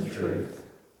justice and truth.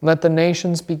 Let the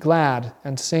nations be glad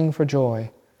and sing for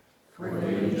joy. For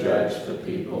you judge the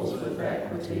peoples with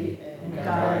equity and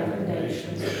guide the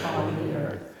nations upon the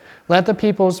earth. Let the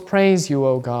peoples praise you,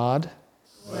 O God.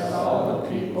 Let all the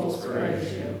peoples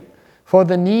praise you. For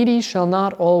the needy shall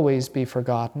not always be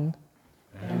forgotten.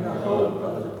 And the hope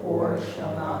of the poor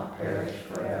shall not perish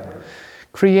forever.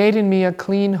 Create in me a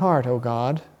clean heart, O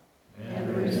God.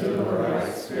 And renew a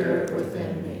right spirit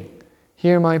within me.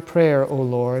 Hear my prayer, O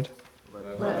Lord.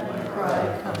 Let my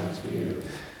cry come to you.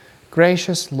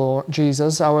 Gracious Lord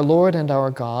Jesus, our Lord and our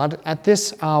God, at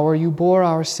this hour you bore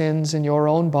our sins in your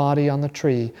own body on the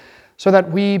tree, so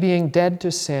that we, being dead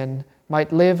to sin,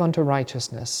 might live unto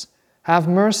righteousness. Have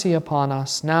mercy upon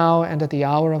us now and at the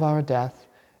hour of our death,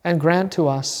 and grant to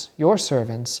us, your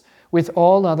servants, with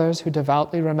all others who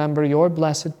devoutly remember your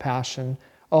blessed passion,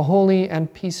 a holy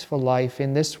and peaceful life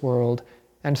in this world,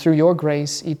 and through your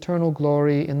grace, eternal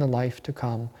glory in the life to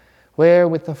come, where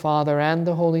with the Father and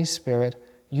the Holy Spirit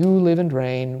you live and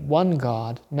reign, one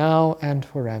God, now and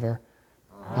forever.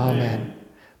 Amen.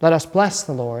 Let us bless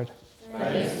the Lord.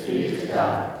 Thanks be to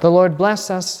God. The Lord bless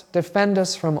us, defend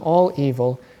us from all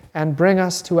evil, and bring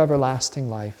us to everlasting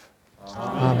life.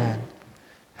 Amen.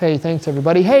 Hey, thanks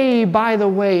everybody. Hey, by the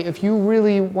way, if you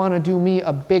really want to do me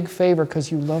a big favor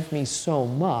because you love me so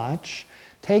much,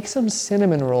 take some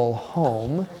cinnamon roll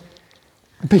home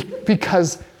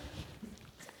because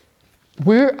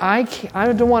I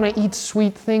don't want to eat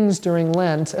sweet things during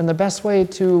Lent, and the best way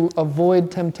to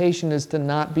avoid temptation is to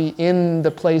not be in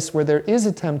the place where there is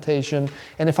a temptation.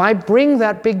 And if I bring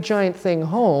that big giant thing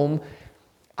home,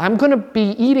 I'm going to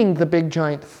be eating the big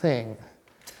giant thing.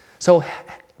 So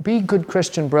be good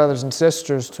Christian brothers and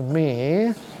sisters to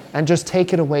me and just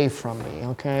take it away from me,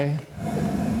 okay?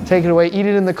 Take it away, eat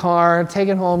it in the car, take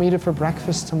it home, eat it for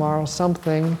breakfast tomorrow,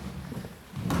 something.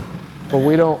 But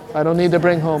I don't need to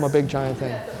bring home a big giant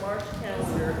thing.